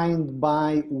defined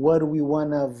by what we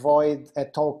want to avoid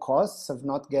at all costs, of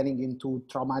not getting into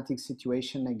traumatic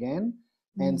situation again,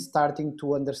 and starting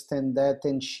to understand that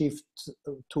and shift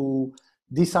to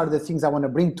these are the things I want to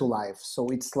bring to life. So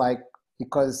it's like,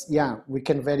 because we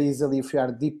can very easily, if we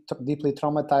are deeply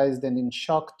traumatized and in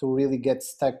shock, to really get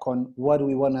stuck on what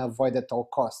we want to avoid at all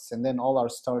costs, and then all our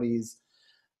stories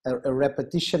a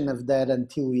repetition of that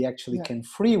until we actually can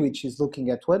free, which is looking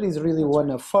at what is really want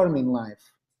to affirm in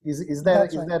life. Is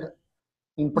that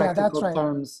in practical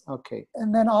terms? Okay.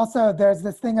 And then also there's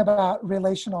this thing about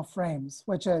relational frames,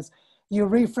 which is you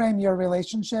reframe your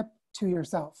relationship to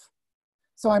yourself.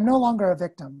 So I'm no longer a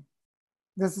victim.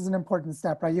 This is an important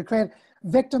step, right? You create,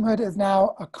 victimhood is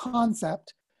now a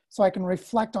concept, so I can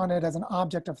reflect on it as an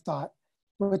object of thought,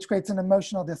 which creates an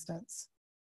emotional distance,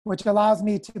 which allows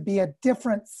me to be a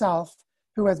different self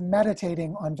who is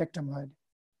meditating on victimhood.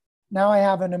 Now I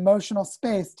have an emotional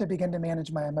space to begin to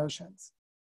manage my emotions.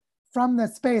 From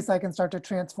this space, I can start to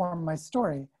transform my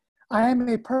story. I am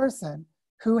a person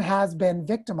who has been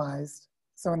victimized.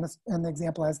 So in the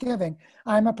example I was giving,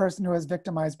 I'm a person who is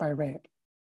victimized by rape.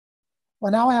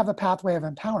 Well, now I have a pathway of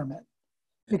empowerment,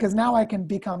 because now I can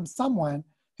become someone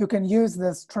who can use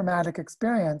this traumatic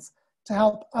experience to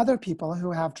help other people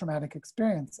who have traumatic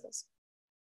experiences.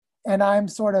 And I'm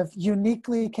sort of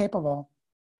uniquely capable,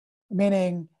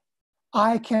 meaning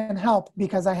I can help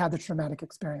because I had the traumatic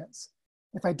experience.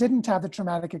 If I didn't have the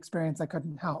traumatic experience, I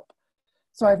couldn't help.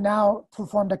 So I've now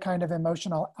performed a kind of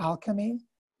emotional alchemy.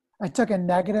 I took a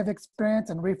negative experience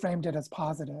and reframed it as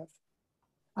positive.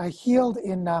 I healed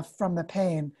enough from the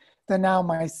pain that now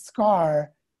my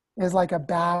scar is like a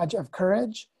badge of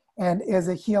courage and is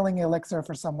a healing elixir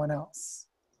for someone else.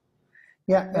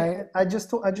 Yeah, right? I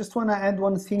just want to add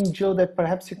one thing, Joe, that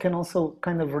perhaps you can also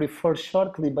kind of refer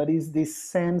shortly, but is this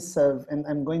sense of, and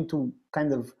I'm going to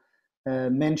kind of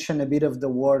mention a bit of the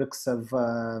works of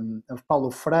Paulo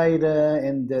Freire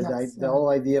and the whole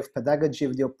idea of pedagogy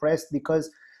of the oppressed, because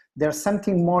there's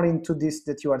something more into this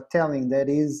that you are telling, that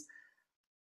is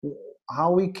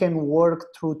how we can work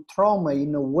through trauma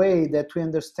in a way that we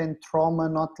understand trauma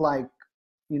not like,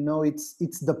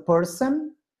 it's the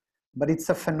person, but it's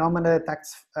a phenomenon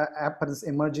that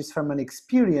emerges from an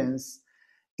experience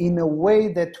in a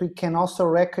way that we can also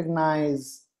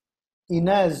recognize in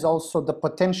us also the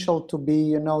potential to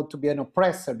be, to be an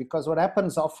oppressor. Because what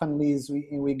happens often is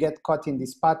we get caught in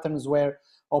these patterns where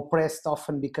oppressed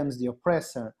often becomes the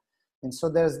oppressor. And so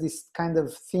there's this kind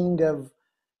of thing of,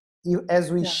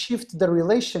 as we shift the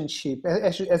relationship,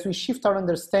 as we shift our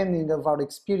understanding of our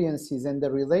experiences and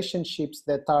the relationships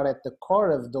that are at the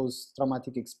core of those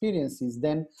traumatic experiences,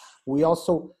 then we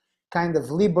also kind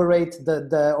of liberate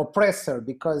the oppressor,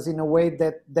 because in a way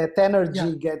that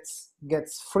energy gets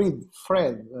freed.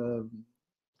 So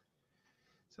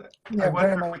I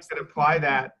wonder if we could apply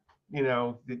that,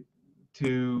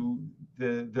 to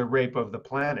the rape of the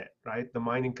planet, right? The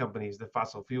mining companies, the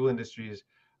fossil fuel industries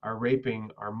are raping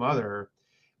our mother.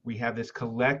 we have this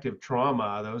collective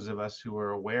trauma, those of us who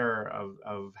are aware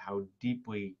of how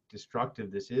deeply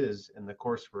destructive this is and the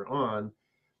course we're on.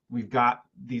 We've got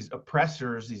these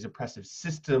oppressors, these oppressive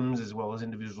systems, as well as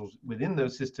individuals within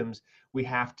those systems we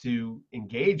have to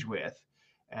engage with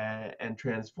and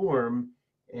transform.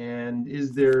 And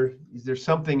is there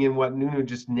something in what Nunu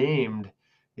just named,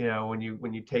 when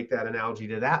you take that analogy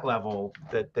to that level,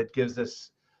 that gives us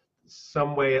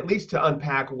some way at least to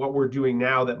unpack what we're doing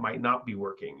now that might not be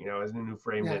working, as Nunu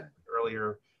framed it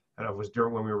earlier. I don't know if it was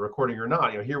during when we were recording or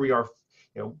not. Here we are,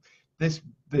 this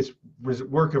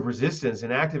work of resistance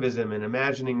and activism and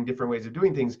imagining different ways of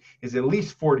doing things is at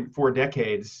least 4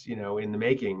 decades, in the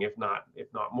making, if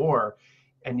not more,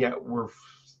 and yet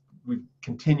we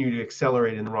continue to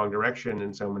accelerate in the wrong direction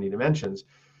in so many dimensions.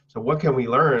 So what can we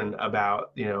learn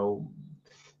about,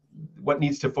 what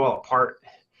needs to fall apart,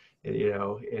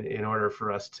 in order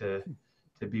for us to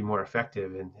be more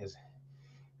effective and as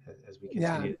we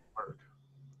continue to work?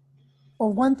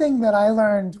 Well, one thing that I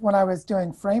learned when I was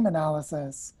doing frame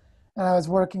analysis, and I was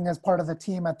working as part of the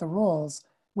team at the Rules,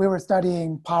 we were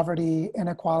studying poverty,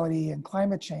 inequality, and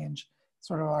climate change,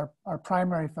 sort of our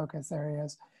primary focus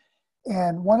areas.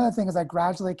 And one of the things I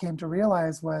gradually came to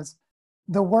realize was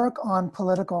the work on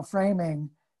political framing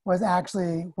was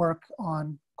actually work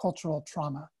on cultural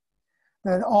trauma.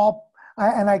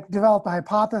 I developed a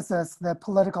hypothesis that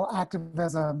political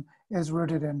activism is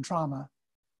rooted in trauma,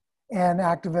 and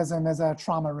activism is a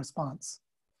trauma response.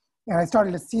 And I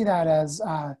started to see that as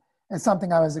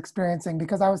something I was experiencing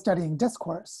because I was studying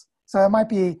discourse. So it might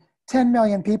be 10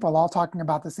 million people all talking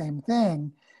about the same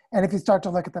thing. And if you start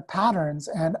to look at the patterns,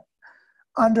 and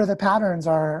under the patterns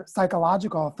are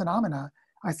psychological phenomena,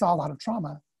 I saw a lot of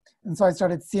trauma. And so I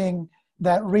started seeing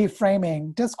that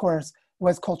reframing discourse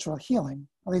was cultural healing.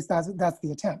 At least that's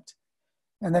the attempt.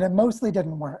 And that it mostly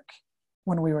didn't work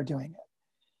when we were doing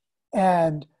it.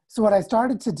 And so what I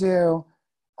started to do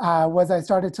was I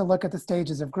started to look at the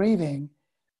stages of grieving,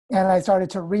 and I started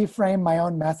to reframe my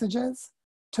own messages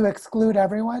to exclude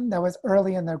everyone that was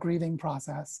early in their grieving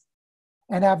process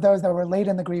and have those that were late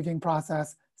in the grieving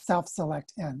process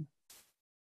self-select in.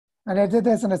 And I did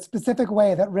this in a specific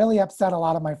way that really upset a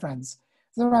lot of my friends.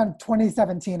 So around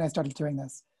 2017, I started doing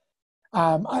this.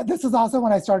 This is also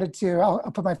when I started to, I'll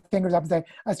put my fingers up and say,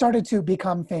 I started to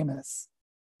become famous.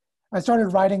 I started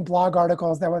writing blog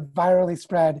articles that would virally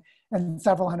spread and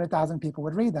several 100,000 people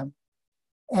would read them.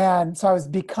 And so I was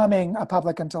becoming a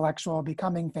public intellectual,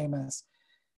 becoming famous.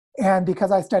 And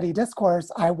because I study discourse,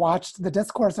 I watched the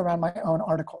discourse around my own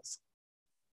articles.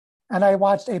 And I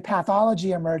watched a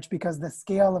pathology emerge because the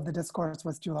scale of the discourse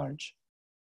was too large.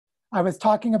 I was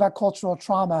talking about cultural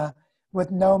trauma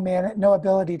with no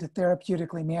ability to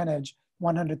therapeutically manage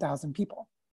 100,000 people.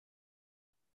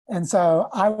 And so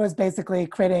I was basically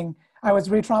I was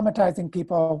re-traumatizing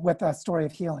people with a story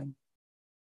of healing.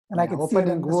 And I could see it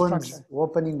in the structure.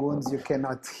 Opening wounds you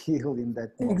cannot heal in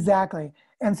that moment. Exactly.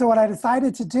 And so what I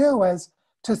decided to do was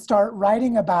to start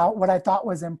writing about what I thought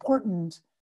was important.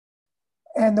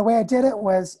 And the way I did it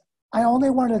was I only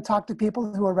wanted to talk to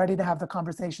people who were ready to have the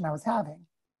conversation I was having.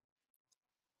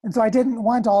 And so I didn't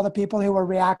want all the people who were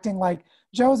reacting like,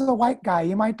 Joe's a white guy.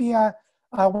 You might be a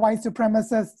white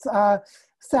supremacist,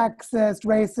 sexist,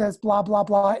 racist, blah, blah,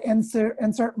 blah,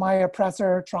 insert my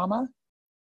oppressor trauma.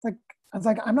 I was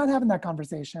like, I'm not having that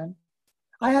conversation.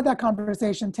 I had that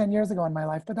conversation 10 years ago in my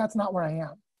life, but that's not where I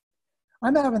am.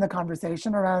 I'm having the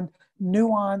conversation around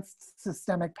nuanced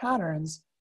systemic patterns,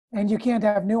 and you can't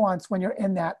have nuance when you're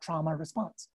in that trauma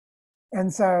response.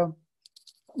 And so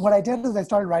what I did is I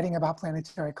started writing about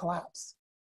planetary collapse.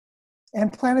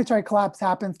 And planetary collapse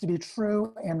happens to be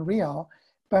true and real,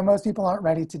 but most people aren't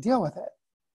ready to deal with it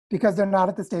because they're not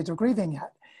at the stage of grieving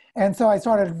yet. And so I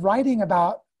started writing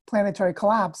about planetary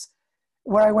collapse,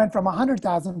 where I went from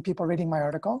 100,000 people reading my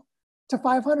article to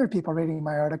 500 people reading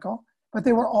my article, but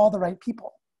they were all the right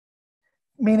people.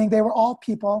 Meaning they were all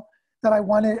people that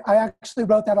I actually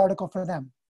wrote that article for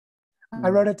them. I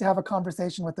wrote it to have a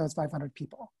conversation with those 500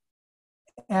 people.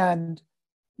 And,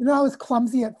 I was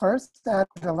clumsy at first. I had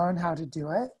to learn how to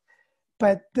do it.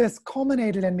 But this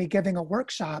culminated in me giving a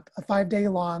workshop, a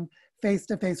 5-day-long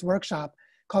face-to-face workshop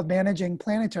called Managing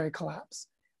Planetary Collapse,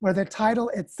 where the title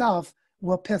itself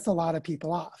will piss a lot of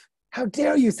people off. How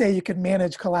dare you say you can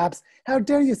manage collapse? How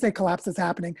dare you say collapse is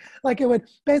happening? Like it would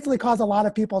basically cause a lot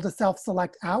of people to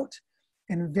self-select out,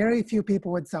 and very few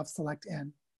people would self-select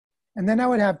in. And then I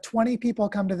would have 20 people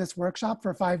come to this workshop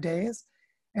for 5 days,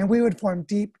 and we would form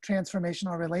deep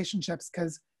transformational relationships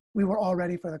because we were all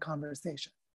ready for the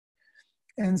conversation.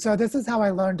 And so this is how I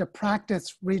learned to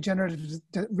practice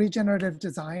regenerative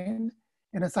design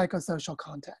in a psychosocial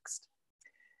context.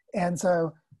 And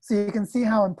so you can see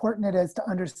how important it is to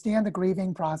understand the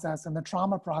grieving process and the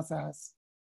trauma process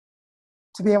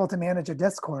to be able to manage a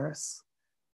discourse.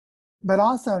 But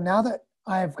also now that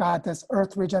I've got this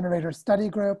Earth Regenerator Study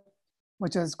Group,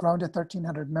 which has grown to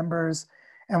 1,300 members,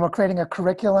 and we're creating a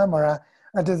curriculum or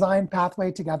a design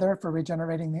pathway together for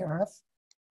regenerating the Earth,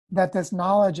 that this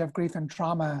knowledge of grief and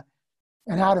trauma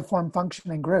and how to form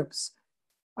functioning groups,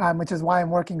 which is why I'm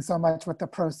working so much with the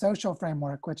pro-social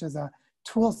framework, which is a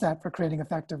tool set for creating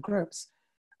effective groups.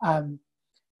 And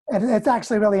it's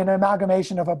actually really an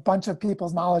amalgamation of a bunch of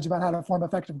people's knowledge about how to form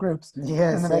effective groups.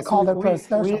 Yes, and then they yes. called it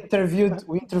pro-social.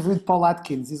 We interviewed Paul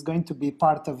Atkins. He's going to be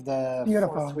part of the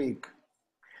fourth week.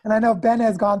 And I know Ben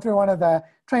has gone through one of the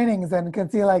trainings and can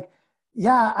see like,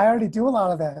 yeah, I already do a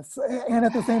lot of this. And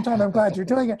at the same time, I'm glad you're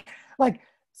doing it. Like,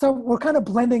 so we're kind of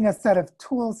blending a set of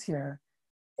tools here.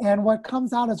 And what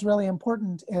comes out as really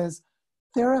important is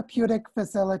therapeutic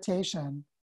facilitation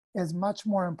is much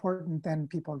more important than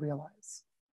people realize.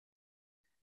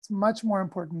 It's much more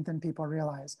important than people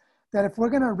realize. That if we're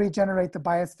going to regenerate the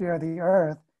biosphere of the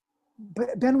Earth,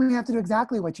 then we have to do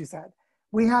exactly what you said.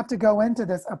 We have to go into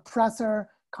this oppressor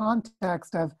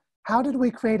context of how did we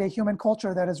create a human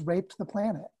culture that has raped the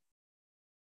planet?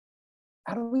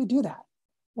 How do we do that?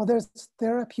 Well, there's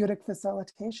therapeutic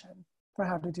facilitation for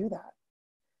how to do that.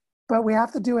 But we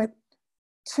have to do it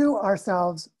to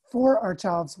ourselves, for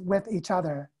ourselves, with each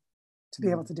other to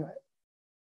be able to do it.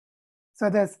 So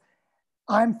this,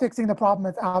 I'm fixing the problem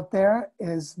that's out there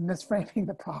is misframing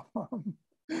the problem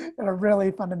in a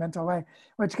really fundamental way,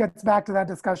 which gets back to that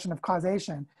discussion of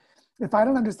causation. If I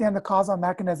don't understand the causal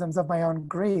mechanisms of my own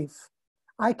grief,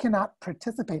 I cannot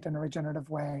participate in a regenerative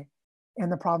way in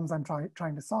the problems I'm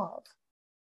trying to solve.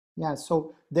 Yeah,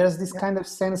 so there's this kind of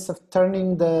sense of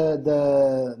turning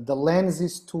the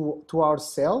lenses to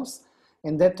ourselves,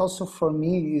 and that also for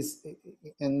me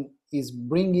is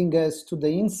bringing us to the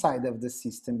inside of the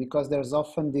system, because there's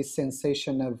often this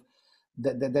sensation of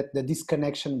that the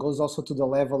disconnection goes also to the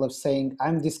level of saying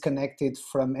I'm disconnected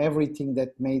from everything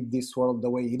that made this world the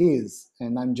way it is,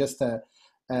 and I'm just a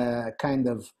kind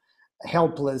of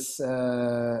helpless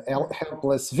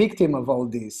victim of all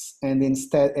this. And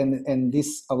instead, and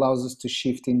this allows us to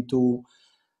shift into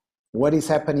what is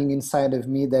happening inside of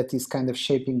me that is kind of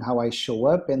shaping how I show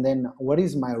up, and then what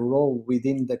is my role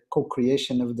within the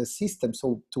co-creation of the system.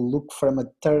 So to look from a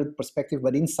third perspective,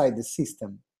 but inside the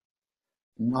system,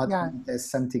 not as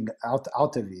something out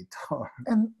of it.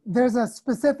 And there's a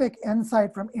specific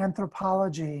insight from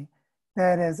anthropology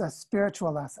that is a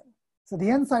spiritual lesson. So the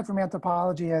insight from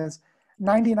anthropology is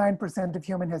 99% of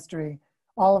human history,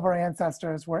 all of our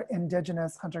ancestors were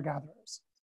indigenous hunter-gatherers.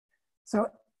 So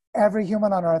every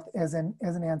human on earth is an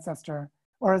ancestor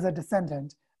or is a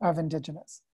descendant of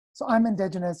indigenous. So I'm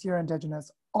indigenous, you're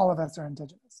indigenous, all of us are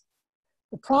indigenous.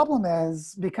 The problem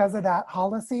is, because of that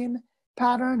Holocene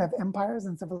pattern of empires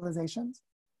and civilizations,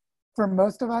 for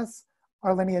most of us,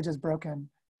 our lineage is broken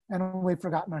and we've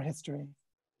forgotten our history.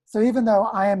 So even though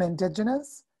I am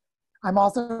indigenous, I'm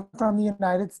also from the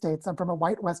United States. I'm from a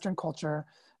white Western culture,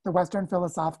 the Western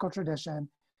philosophical tradition.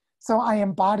 So I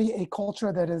embody a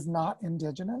culture that is not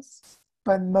indigenous,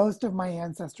 but most of my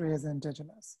ancestry is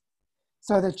indigenous.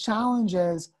 So the challenge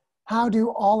is, how do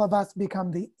all of us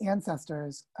become the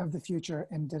ancestors of the future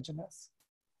indigenous?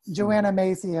 Joanna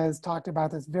Macy has talked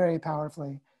about this very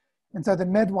powerfully. And so the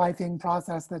midwifing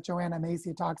process that Joanna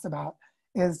Macy talks about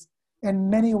is, in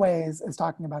many ways, is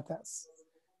talking about this.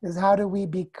 Is how do we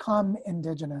become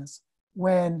indigenous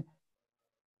when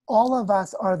all of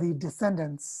us are the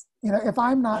descendants? You know, if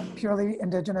I'm not purely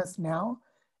indigenous now,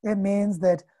 it means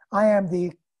that I am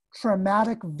the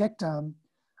traumatic victim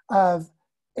of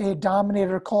a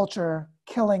dominator culture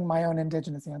killing my own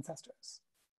indigenous ancestors.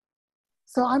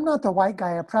 So I'm not the white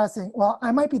guy oppressing, well,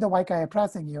 I might be the white guy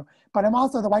oppressing you, but I'm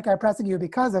also the white guy oppressing you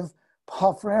because of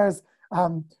Paul Freire's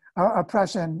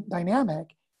oppression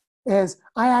dynamic. Is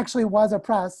I actually was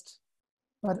oppressed,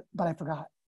 but I forgot.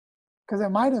 Because it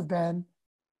might have been,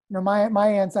 you know, my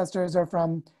ancestors are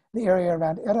from the area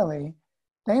around Italy.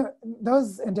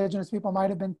 Those indigenous people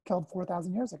might have been killed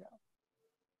 4,000 years ago.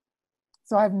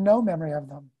 So I have no memory of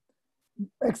them,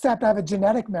 except I have a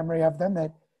genetic memory of them.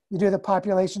 That you do the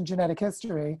population genetic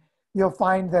history, you'll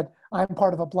find that I'm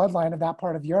part of a bloodline of that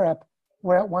part of Europe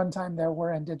where at one time there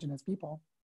were indigenous people.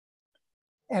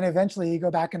 And eventually you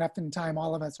go back enough in time,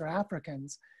 all of us are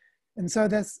Africans. And so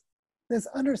this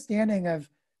understanding of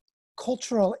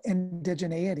cultural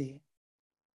indigeneity,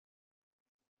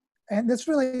 and this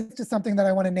relates to something that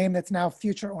I want to name that's now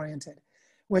future-oriented,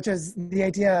 which is the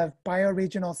idea of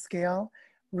bioregional scale,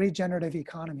 regenerative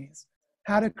economies,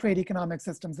 how to create economic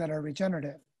systems that are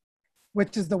regenerative.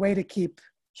 which is the way to keep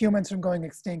humans from going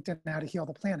extinct and how to heal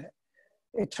the planet.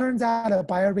 It turns out a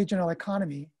bioregional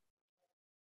economy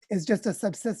is just a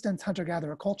subsistence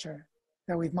hunter-gatherer culture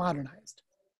that we've modernized.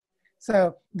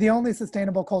 So the only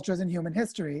sustainable cultures in human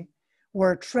history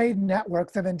were trade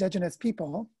networks of indigenous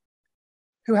people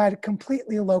who had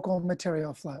completely local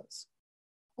material flows.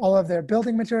 All of their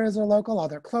building materials are local, all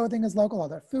their clothing is local, all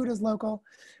their food is local,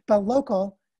 but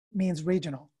local means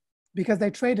regional because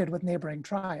they traded with neighboring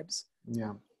tribes.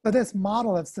 Yeah. So this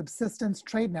model of subsistence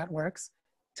trade networks,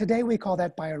 today we call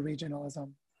that bioregionalism.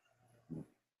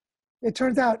 It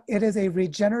turns out it is a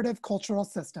regenerative cultural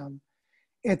system.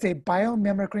 It's a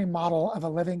biomimicry model of a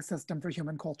living system for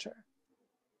human culture.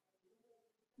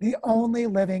 The only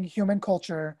living human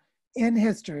culture in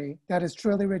history that is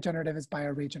truly regenerative is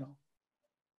bioregional,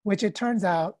 which it turns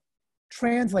out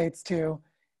translates to,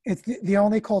 it's the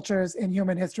only cultures in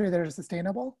human history that are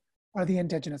sustainable are the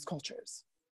indigenous cultures.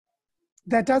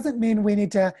 That doesn't mean we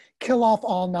need to kill off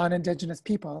all non-indigenous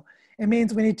people. It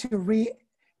means we need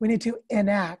to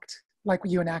enact, like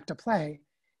you enact a play,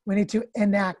 we need to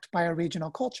enact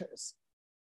bioregional cultures.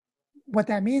 What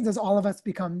that means is all of us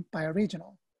become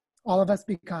bioregional. All of us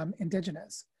become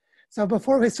indigenous. So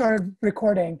before we started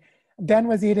recording, Ben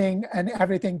was eating an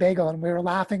everything bagel and we were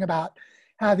laughing about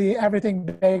how the everything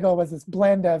bagel was this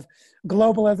blend of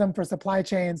globalism for supply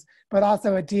chains, but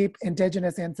also a deep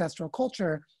indigenous ancestral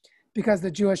culture because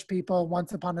the Jewish people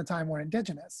once upon a time were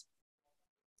indigenous.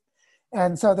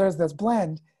 And so there's this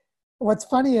blend. What's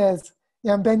funny is,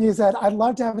 Ben, you said, I'd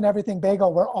love to have an everything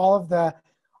bagel where all of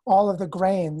the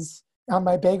grains on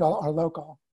my bagel are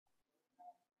local.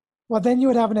 Well, then you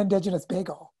would have an indigenous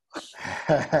bagel.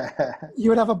 You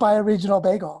would have a bioregional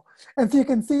bagel. And so you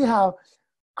can see how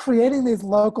creating these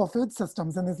local food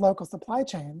systems and these local supply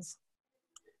chains,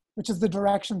 which is the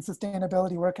direction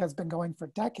sustainability work has been going for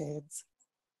decades,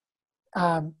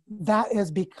 that's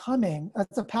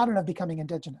a pattern of becoming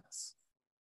indigenous.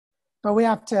 But we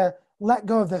have to let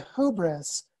go of the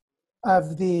hubris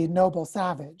of the noble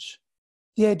savage.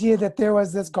 The idea that there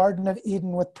was this Garden of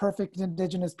Eden with perfect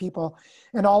indigenous people,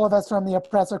 and all of us from the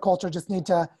oppressor culture just need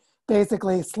to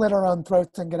basically slit our own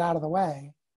throats and get out of the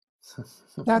way.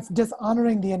 That's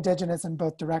dishonoring the indigenous in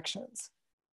both directions.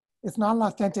 It's not an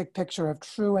authentic picture of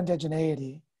true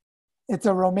indigeneity. It's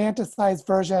a romanticized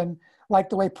version, like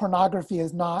the way pornography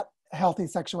is not healthy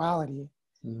sexuality.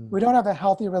 We don't have a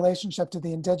healthy relationship to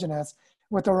the indigenous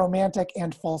with a romantic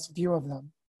and false view of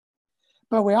them.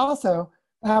 But we also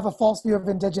have a false view of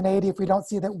indigeneity if we don't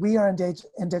see that we are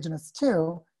indigenous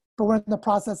too, but we're in the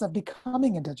process of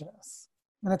becoming indigenous,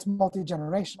 and it's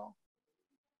multi-generational.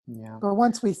 Yeah. But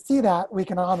once we see that, we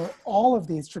can honor all of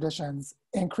these traditions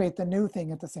and create the new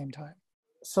thing at the same time.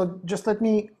 So just let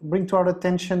me bring to our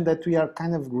attention that we are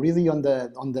kind of really on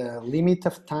the limit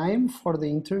of time for the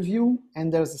interview,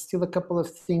 and there's still a couple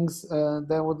of things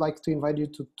that I would like to invite you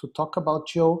to talk about,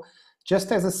 Joe.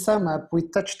 Just as a sum up, we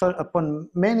touched upon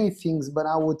many things, but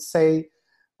I would say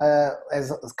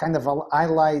as kind of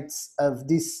highlights of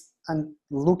this, and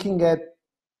looking at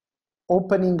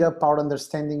opening up our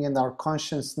understanding and our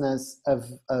consciousness of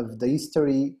the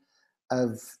history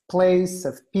of place,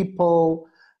 of people,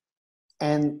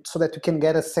 and so that we can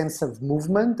get a sense of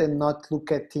movement and not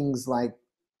look at things like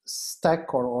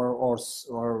stuck or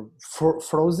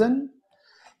frozen.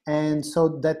 And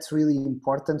so that's really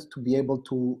important to be able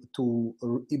to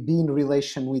be in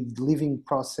relation with living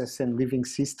process and living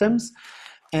systems.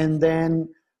 And then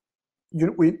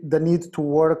the need to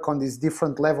work on these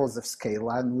different levels of scale.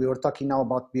 And we were talking now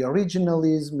about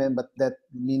bioregionalism, but that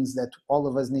means that all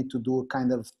of us need to do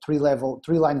kind of three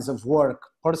lines of work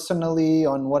personally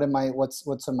on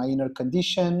what's on my inner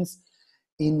conditions,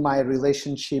 in my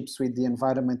relationships with the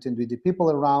environment and with the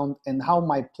people around, and how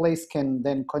my place can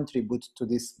then contribute to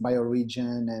this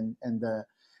bioregion and the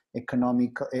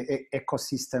economic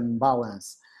ecosystem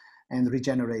balance and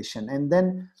regeneration. And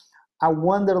then I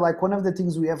wonder, like, one of the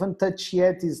things we haven't touched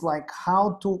yet is like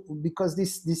how to, because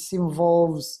this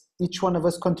involves each one of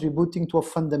us contributing to a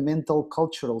fundamental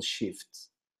cultural shift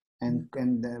and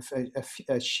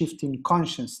a shift in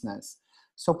consciousness.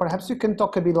 So perhaps you can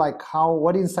talk a bit like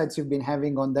what insights you've been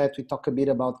having on that. We talk a bit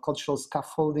about cultural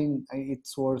scaffolding.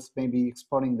 It's worth maybe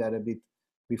exploring that a bit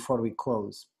before we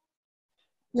close.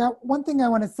 Yeah, one thing I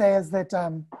want to say is that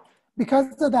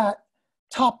because of that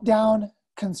top-down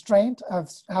constraint of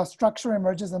how structure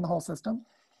emerges in the whole system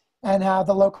and how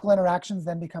the local interactions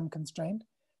then become constrained,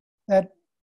 that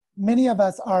many of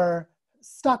us are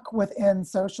stuck within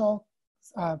social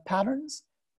patterns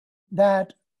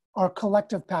that are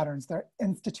collective patterns, they're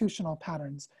institutional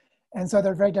patterns. And so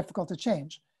they're very difficult to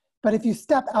change. But if you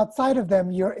step outside of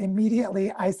them, you're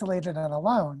immediately isolated and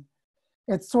alone.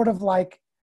 It's sort of like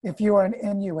if you are an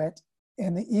Inuit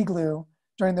in the igloo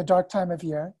during the dark time of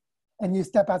year, and you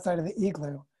step outside of the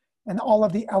igloo, and all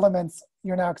of the elements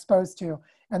you're now exposed to,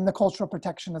 and the cultural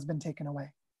protection has been taken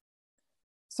away.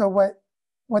 So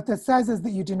what this says is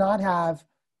that you do not have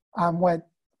what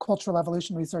cultural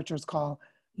evolution researchers call,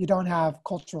 you don't have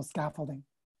cultural scaffolding.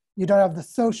 You don't have the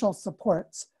social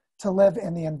supports to live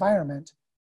in the environment,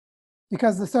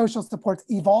 because the social supports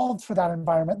evolved for that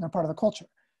environment and they're part of the culture.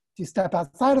 If you step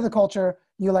outside of the culture,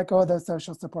 you let go of those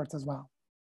social supports as well.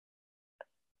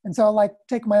 And so like,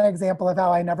 take my example of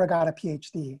how I never got a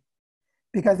PhD,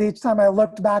 because each time I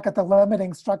looked back at the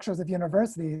limiting structures of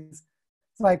universities,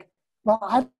 it's like, well,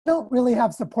 I don't really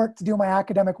have support to do my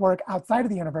academic work outside of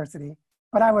the university,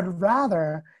 but I would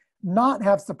rather not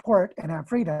have support and have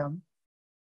freedom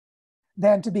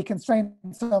than to be constrained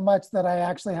so much that I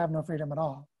actually have no freedom at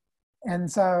all.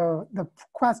 And so the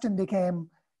question became,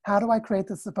 how do I create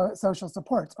the social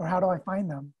supports, or how do I find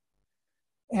them?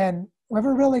 And we have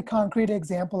a really concrete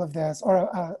example of this, or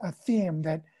a theme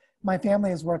that my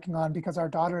family is working on, because our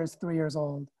daughter is 3 years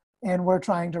old and we're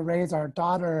trying to raise our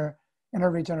daughter in a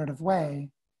regenerative way.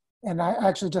 And I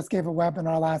actually just gave a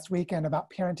webinar last weekend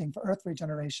about parenting for Earth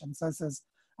regeneration. So this is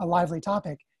a lively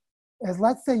topic. Is,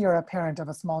 let's say you're a parent of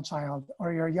a small child,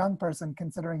 or you're a young person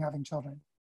considering having children,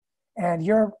 and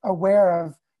you're aware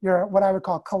of, you're what I would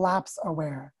call collapse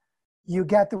aware. You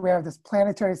get aware of this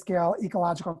planetary scale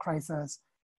ecological crisis.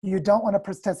 You don't want to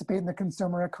participate in the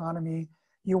consumer economy.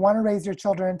 You want to raise your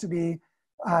children to be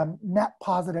net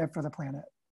positive for the planet.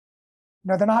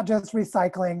 No, they're not just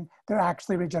recycling, they're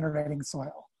actually regenerating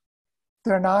soil.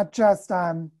 They're not just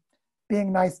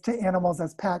being nice to animals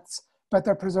as pets, but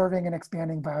they're preserving and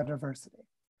expanding biodiversity.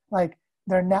 Like,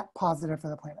 they're net positive for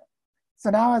the planet.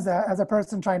 So now as a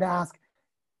person trying to ask,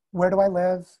 where do I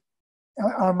live?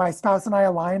 Are my spouse and I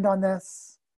aligned on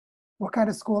this? What kind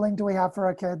of schooling do we have for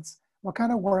our kids? What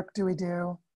kind of work do we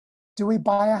do? Do we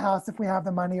buy a house if we have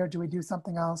the money, or do we do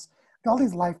something else? All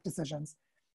these life decisions.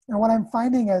 And what I'm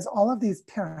finding is all of these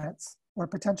parents, or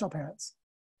potential parents,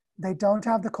 they don't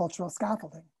have the cultural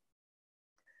scaffolding.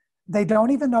 They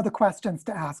don't even know the questions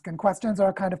to ask, and questions are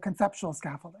a kind of conceptual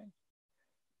scaffolding.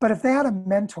 But if they had a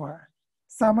mentor,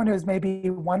 someone who's maybe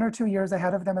 1 or 2 years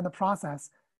ahead of them in the process,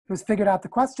 who's figured out the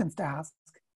questions to ask,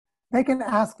 they can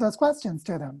ask those questions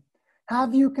to them.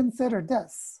 Have you considered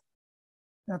this?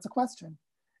 That's a question.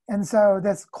 And so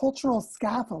this cultural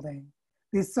scaffolding,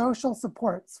 these social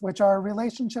supports, which are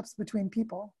relationships between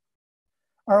people,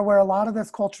 are where a lot of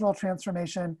this cultural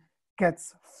transformation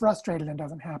gets frustrated and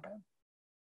doesn't happen.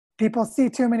 People see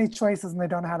too many choices and they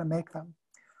don't know how to make them.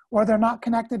 Or they're not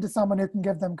connected to someone who can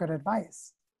give them good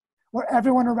advice. Or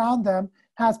everyone around them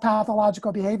has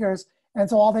pathological behaviors, and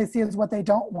so all they see is what they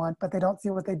don't want, but they don't see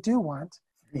what they do want.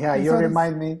 Yeah, and you so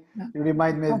remind me. You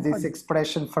remind me of this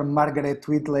expression from Margaret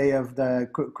Whitley of the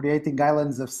creating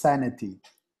islands of sanity.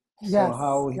 So Yes,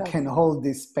 how we yes. can hold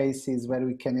these spaces where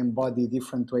we can embody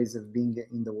different ways of being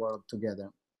in the world together.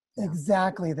 Yeah.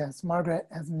 Exactly this. Margaret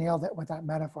has nailed it with that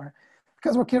metaphor,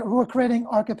 because we're creating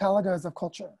archipelagos of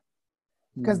culture.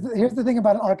 Because here's the thing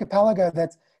about an archipelago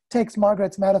that takes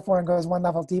Margaret's metaphor and goes one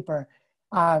level deeper.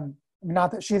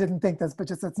 Not that she didn't think this, but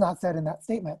just it's not said in that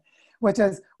statement, which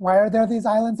is, why are there these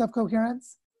islands of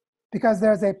coherence? Because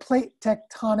there's a plate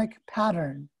tectonic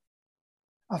pattern,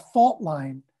 a fault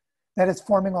line that is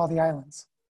forming all the islands.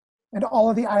 And all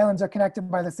of the islands are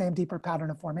connected by the same deeper pattern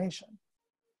of formation.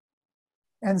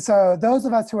 And so those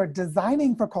of us who are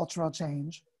designing for cultural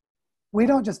change, we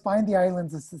don't just find the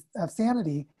islands of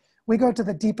sanity, we go to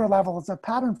the deeper levels of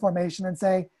pattern formation and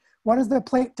say, what is the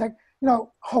plate tech?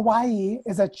 Hawaii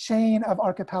is a chain of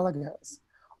archipelagos.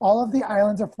 All of the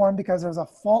islands are formed because there's a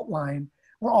fault line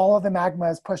where all of the magma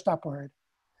is pushed upward.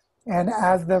 And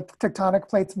as the tectonic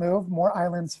plates move, more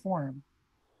islands form.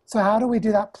 So how do we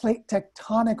do that plate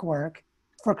tectonic work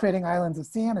for creating islands of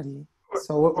sanity?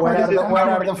 So what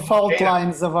are the fault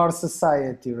lines of our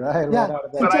society, right? Yeah.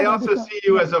 But I also see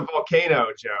you as a volcano,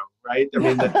 Joe, right? I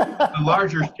mean, the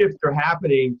larger shifts are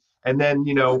happening, and then,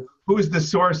 who's the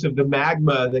source of the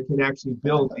magma that can actually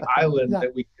build the island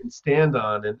that we can stand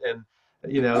on? And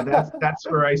that's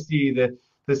where I see the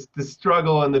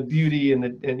struggle and the beauty and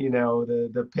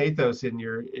the pathos in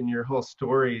your whole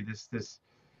story. This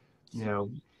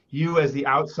you as the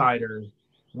outsider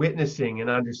witnessing and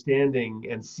understanding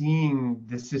and seeing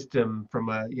the system from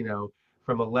a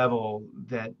level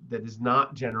that is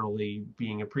not generally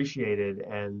being appreciated,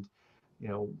 and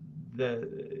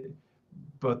the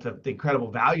both the incredible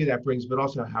value that brings, but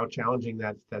also how challenging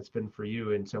that's been for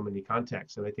you in so many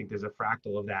contexts. And I think there's a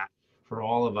fractal of that for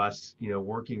all of us,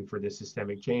 working for this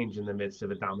systemic change in the midst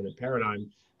of a dominant paradigm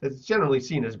that's generally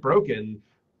seen as broken,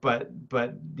 but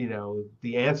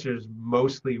the answers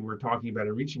mostly we're talking about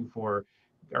and reaching for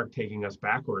are taking us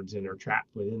backwards and are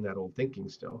trapped within that old thinking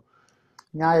still.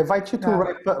 Yeah, I invite you to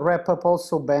Yeah. wrap up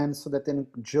also, Ben, so that then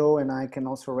Joe and I can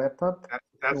also wrap up.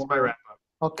 That's my wrap up.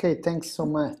 Okay, thanks so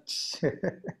much.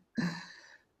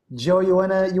 Joe, you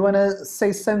wanna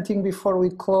say something before we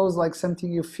close, like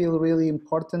something you feel really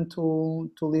important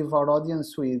to leave our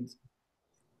audience with?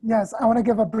 Yes, I want to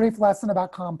give a brief lesson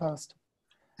about compost,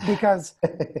 because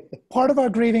part of our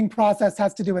grieving process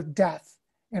has to do with death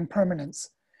and permanence.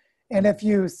 And if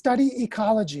you study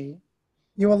ecology,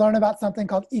 you will learn about something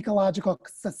called ecological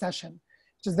succession,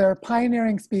 which is there are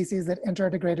pioneering species that enter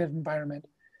a degraded environment.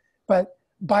 But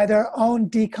by their own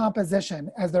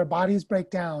decomposition, as their bodies break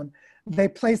down, they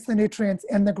place the nutrients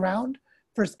in the ground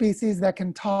for species that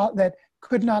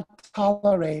could not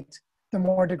tolerate the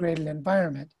more degraded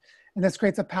environment. And this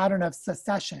creates a pattern of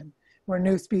succession, where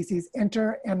new species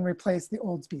enter and replace the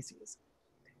old species.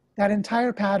 That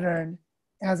entire pattern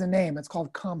has a name. It's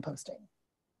called composting.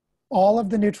 All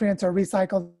of the nutrients are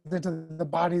recycled into the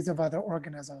bodies of other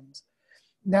organisms.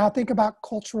 Now think about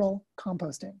cultural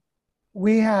composting.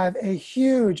 We have a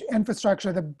huge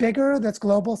infrastructure. The bigger this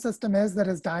global system is that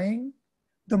is dying,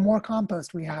 the more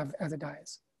compost we have as it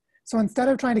dies. So instead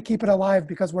of trying to keep it alive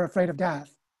because we're afraid of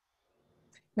death,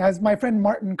 as my friend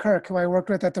Martin Kirk, who I worked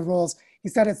with at the Rules, he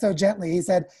said it so gently. He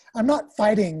said, I'm not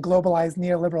fighting globalized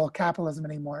neoliberal capitalism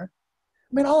anymore.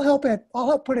 I mean, I'll help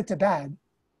put it to bed.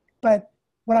 But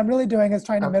what I'm really doing is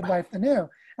trying to midwife the new. And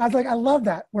I was like, I love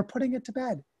that. We're putting it to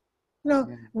bed.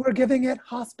 We're giving it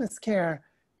hospice care.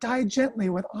 Die gently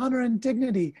with honor and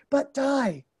dignity, but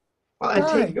die. Well, and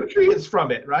take nutrients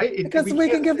from it, right? Because we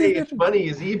can give these if money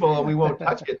is evil and we won't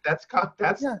touch it. That's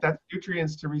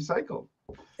nutrients to recycle.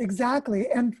 Exactly.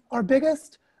 And our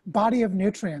biggest body of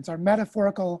nutrients, our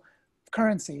metaphorical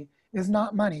currency, is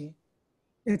not money.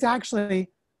 It's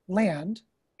actually land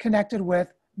connected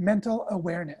with mental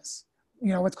awareness.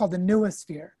 What's called the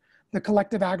noosphere, the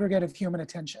collective aggregate of human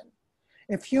attention.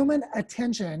 If human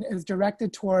attention is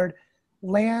directed toward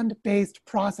land-based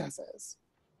processes,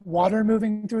 water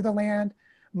moving through the land,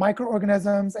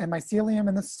 microorganisms and mycelium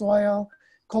in the soil,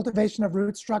 cultivation of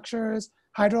root structures,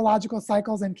 hydrological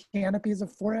cycles and canopies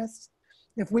of forests,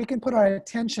 if we can put our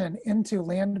attention into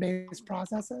land-based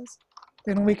processes,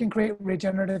 then we can create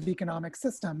regenerative economic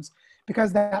systems,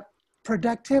 because that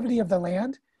productivity of the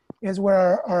land is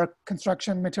where our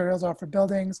construction materials are for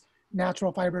buildings,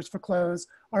 natural fibers for clothes,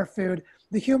 our food.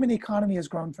 The human economy has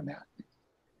grown from that.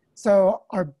 So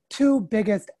our two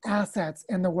biggest assets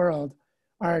in the world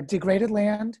are degraded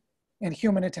land and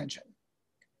human attention.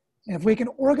 And if we can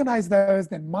organize those,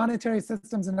 then monetary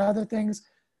systems and other things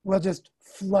will just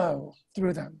flow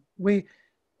through them. Ben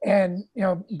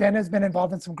has been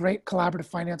involved in some great collaborative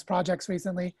finance projects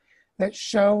recently that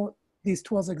show these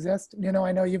tools exist.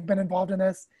 I know you've been involved in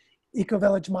this,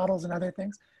 eco-village models and other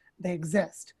things. They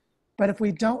exist. But if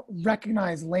we don't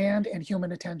recognize land and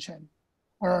human attention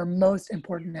are our most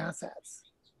important assets,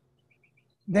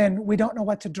 then we don't know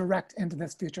what to direct into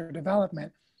this future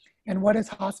development. And what is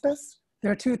hospice?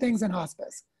 There are two things in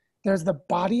hospice. There's the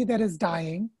body that is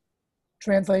dying,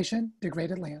 translation,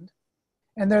 degraded land.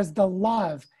 And there's the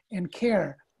love and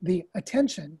care, the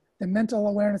attention, the mental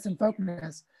awareness and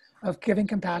focus of giving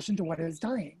compassion to what is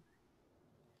dying,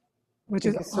 which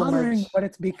is honoring what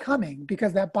it's becoming,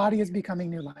 because that body is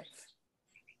becoming new life.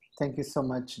 Thank you so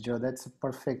much, Joe. That's a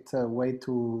perfect way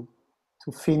to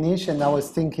finish. And I was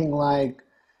thinking, like,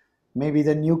 maybe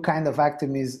the new kind of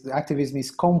activism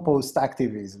is compost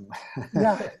activism.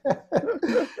 Yeah.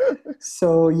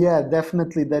 So yeah,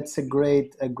 definitely that's a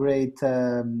great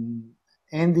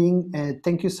ending.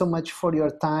 Thank you so much for your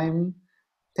time.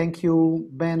 Thank you,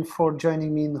 Ben, for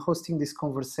joining me in hosting this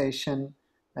conversation.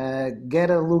 Get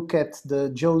a look at the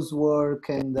Joe's work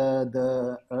and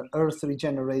the Earth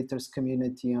Regenerators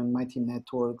community on Mighty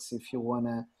Networks if you want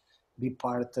to be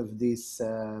part of this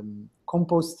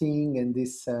composting and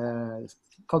this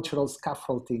cultural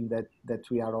scaffolding that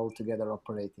we are all together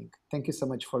operating. Thank you so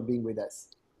much for being with us.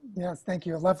 Yes, thank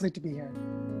you. Lovely to be here.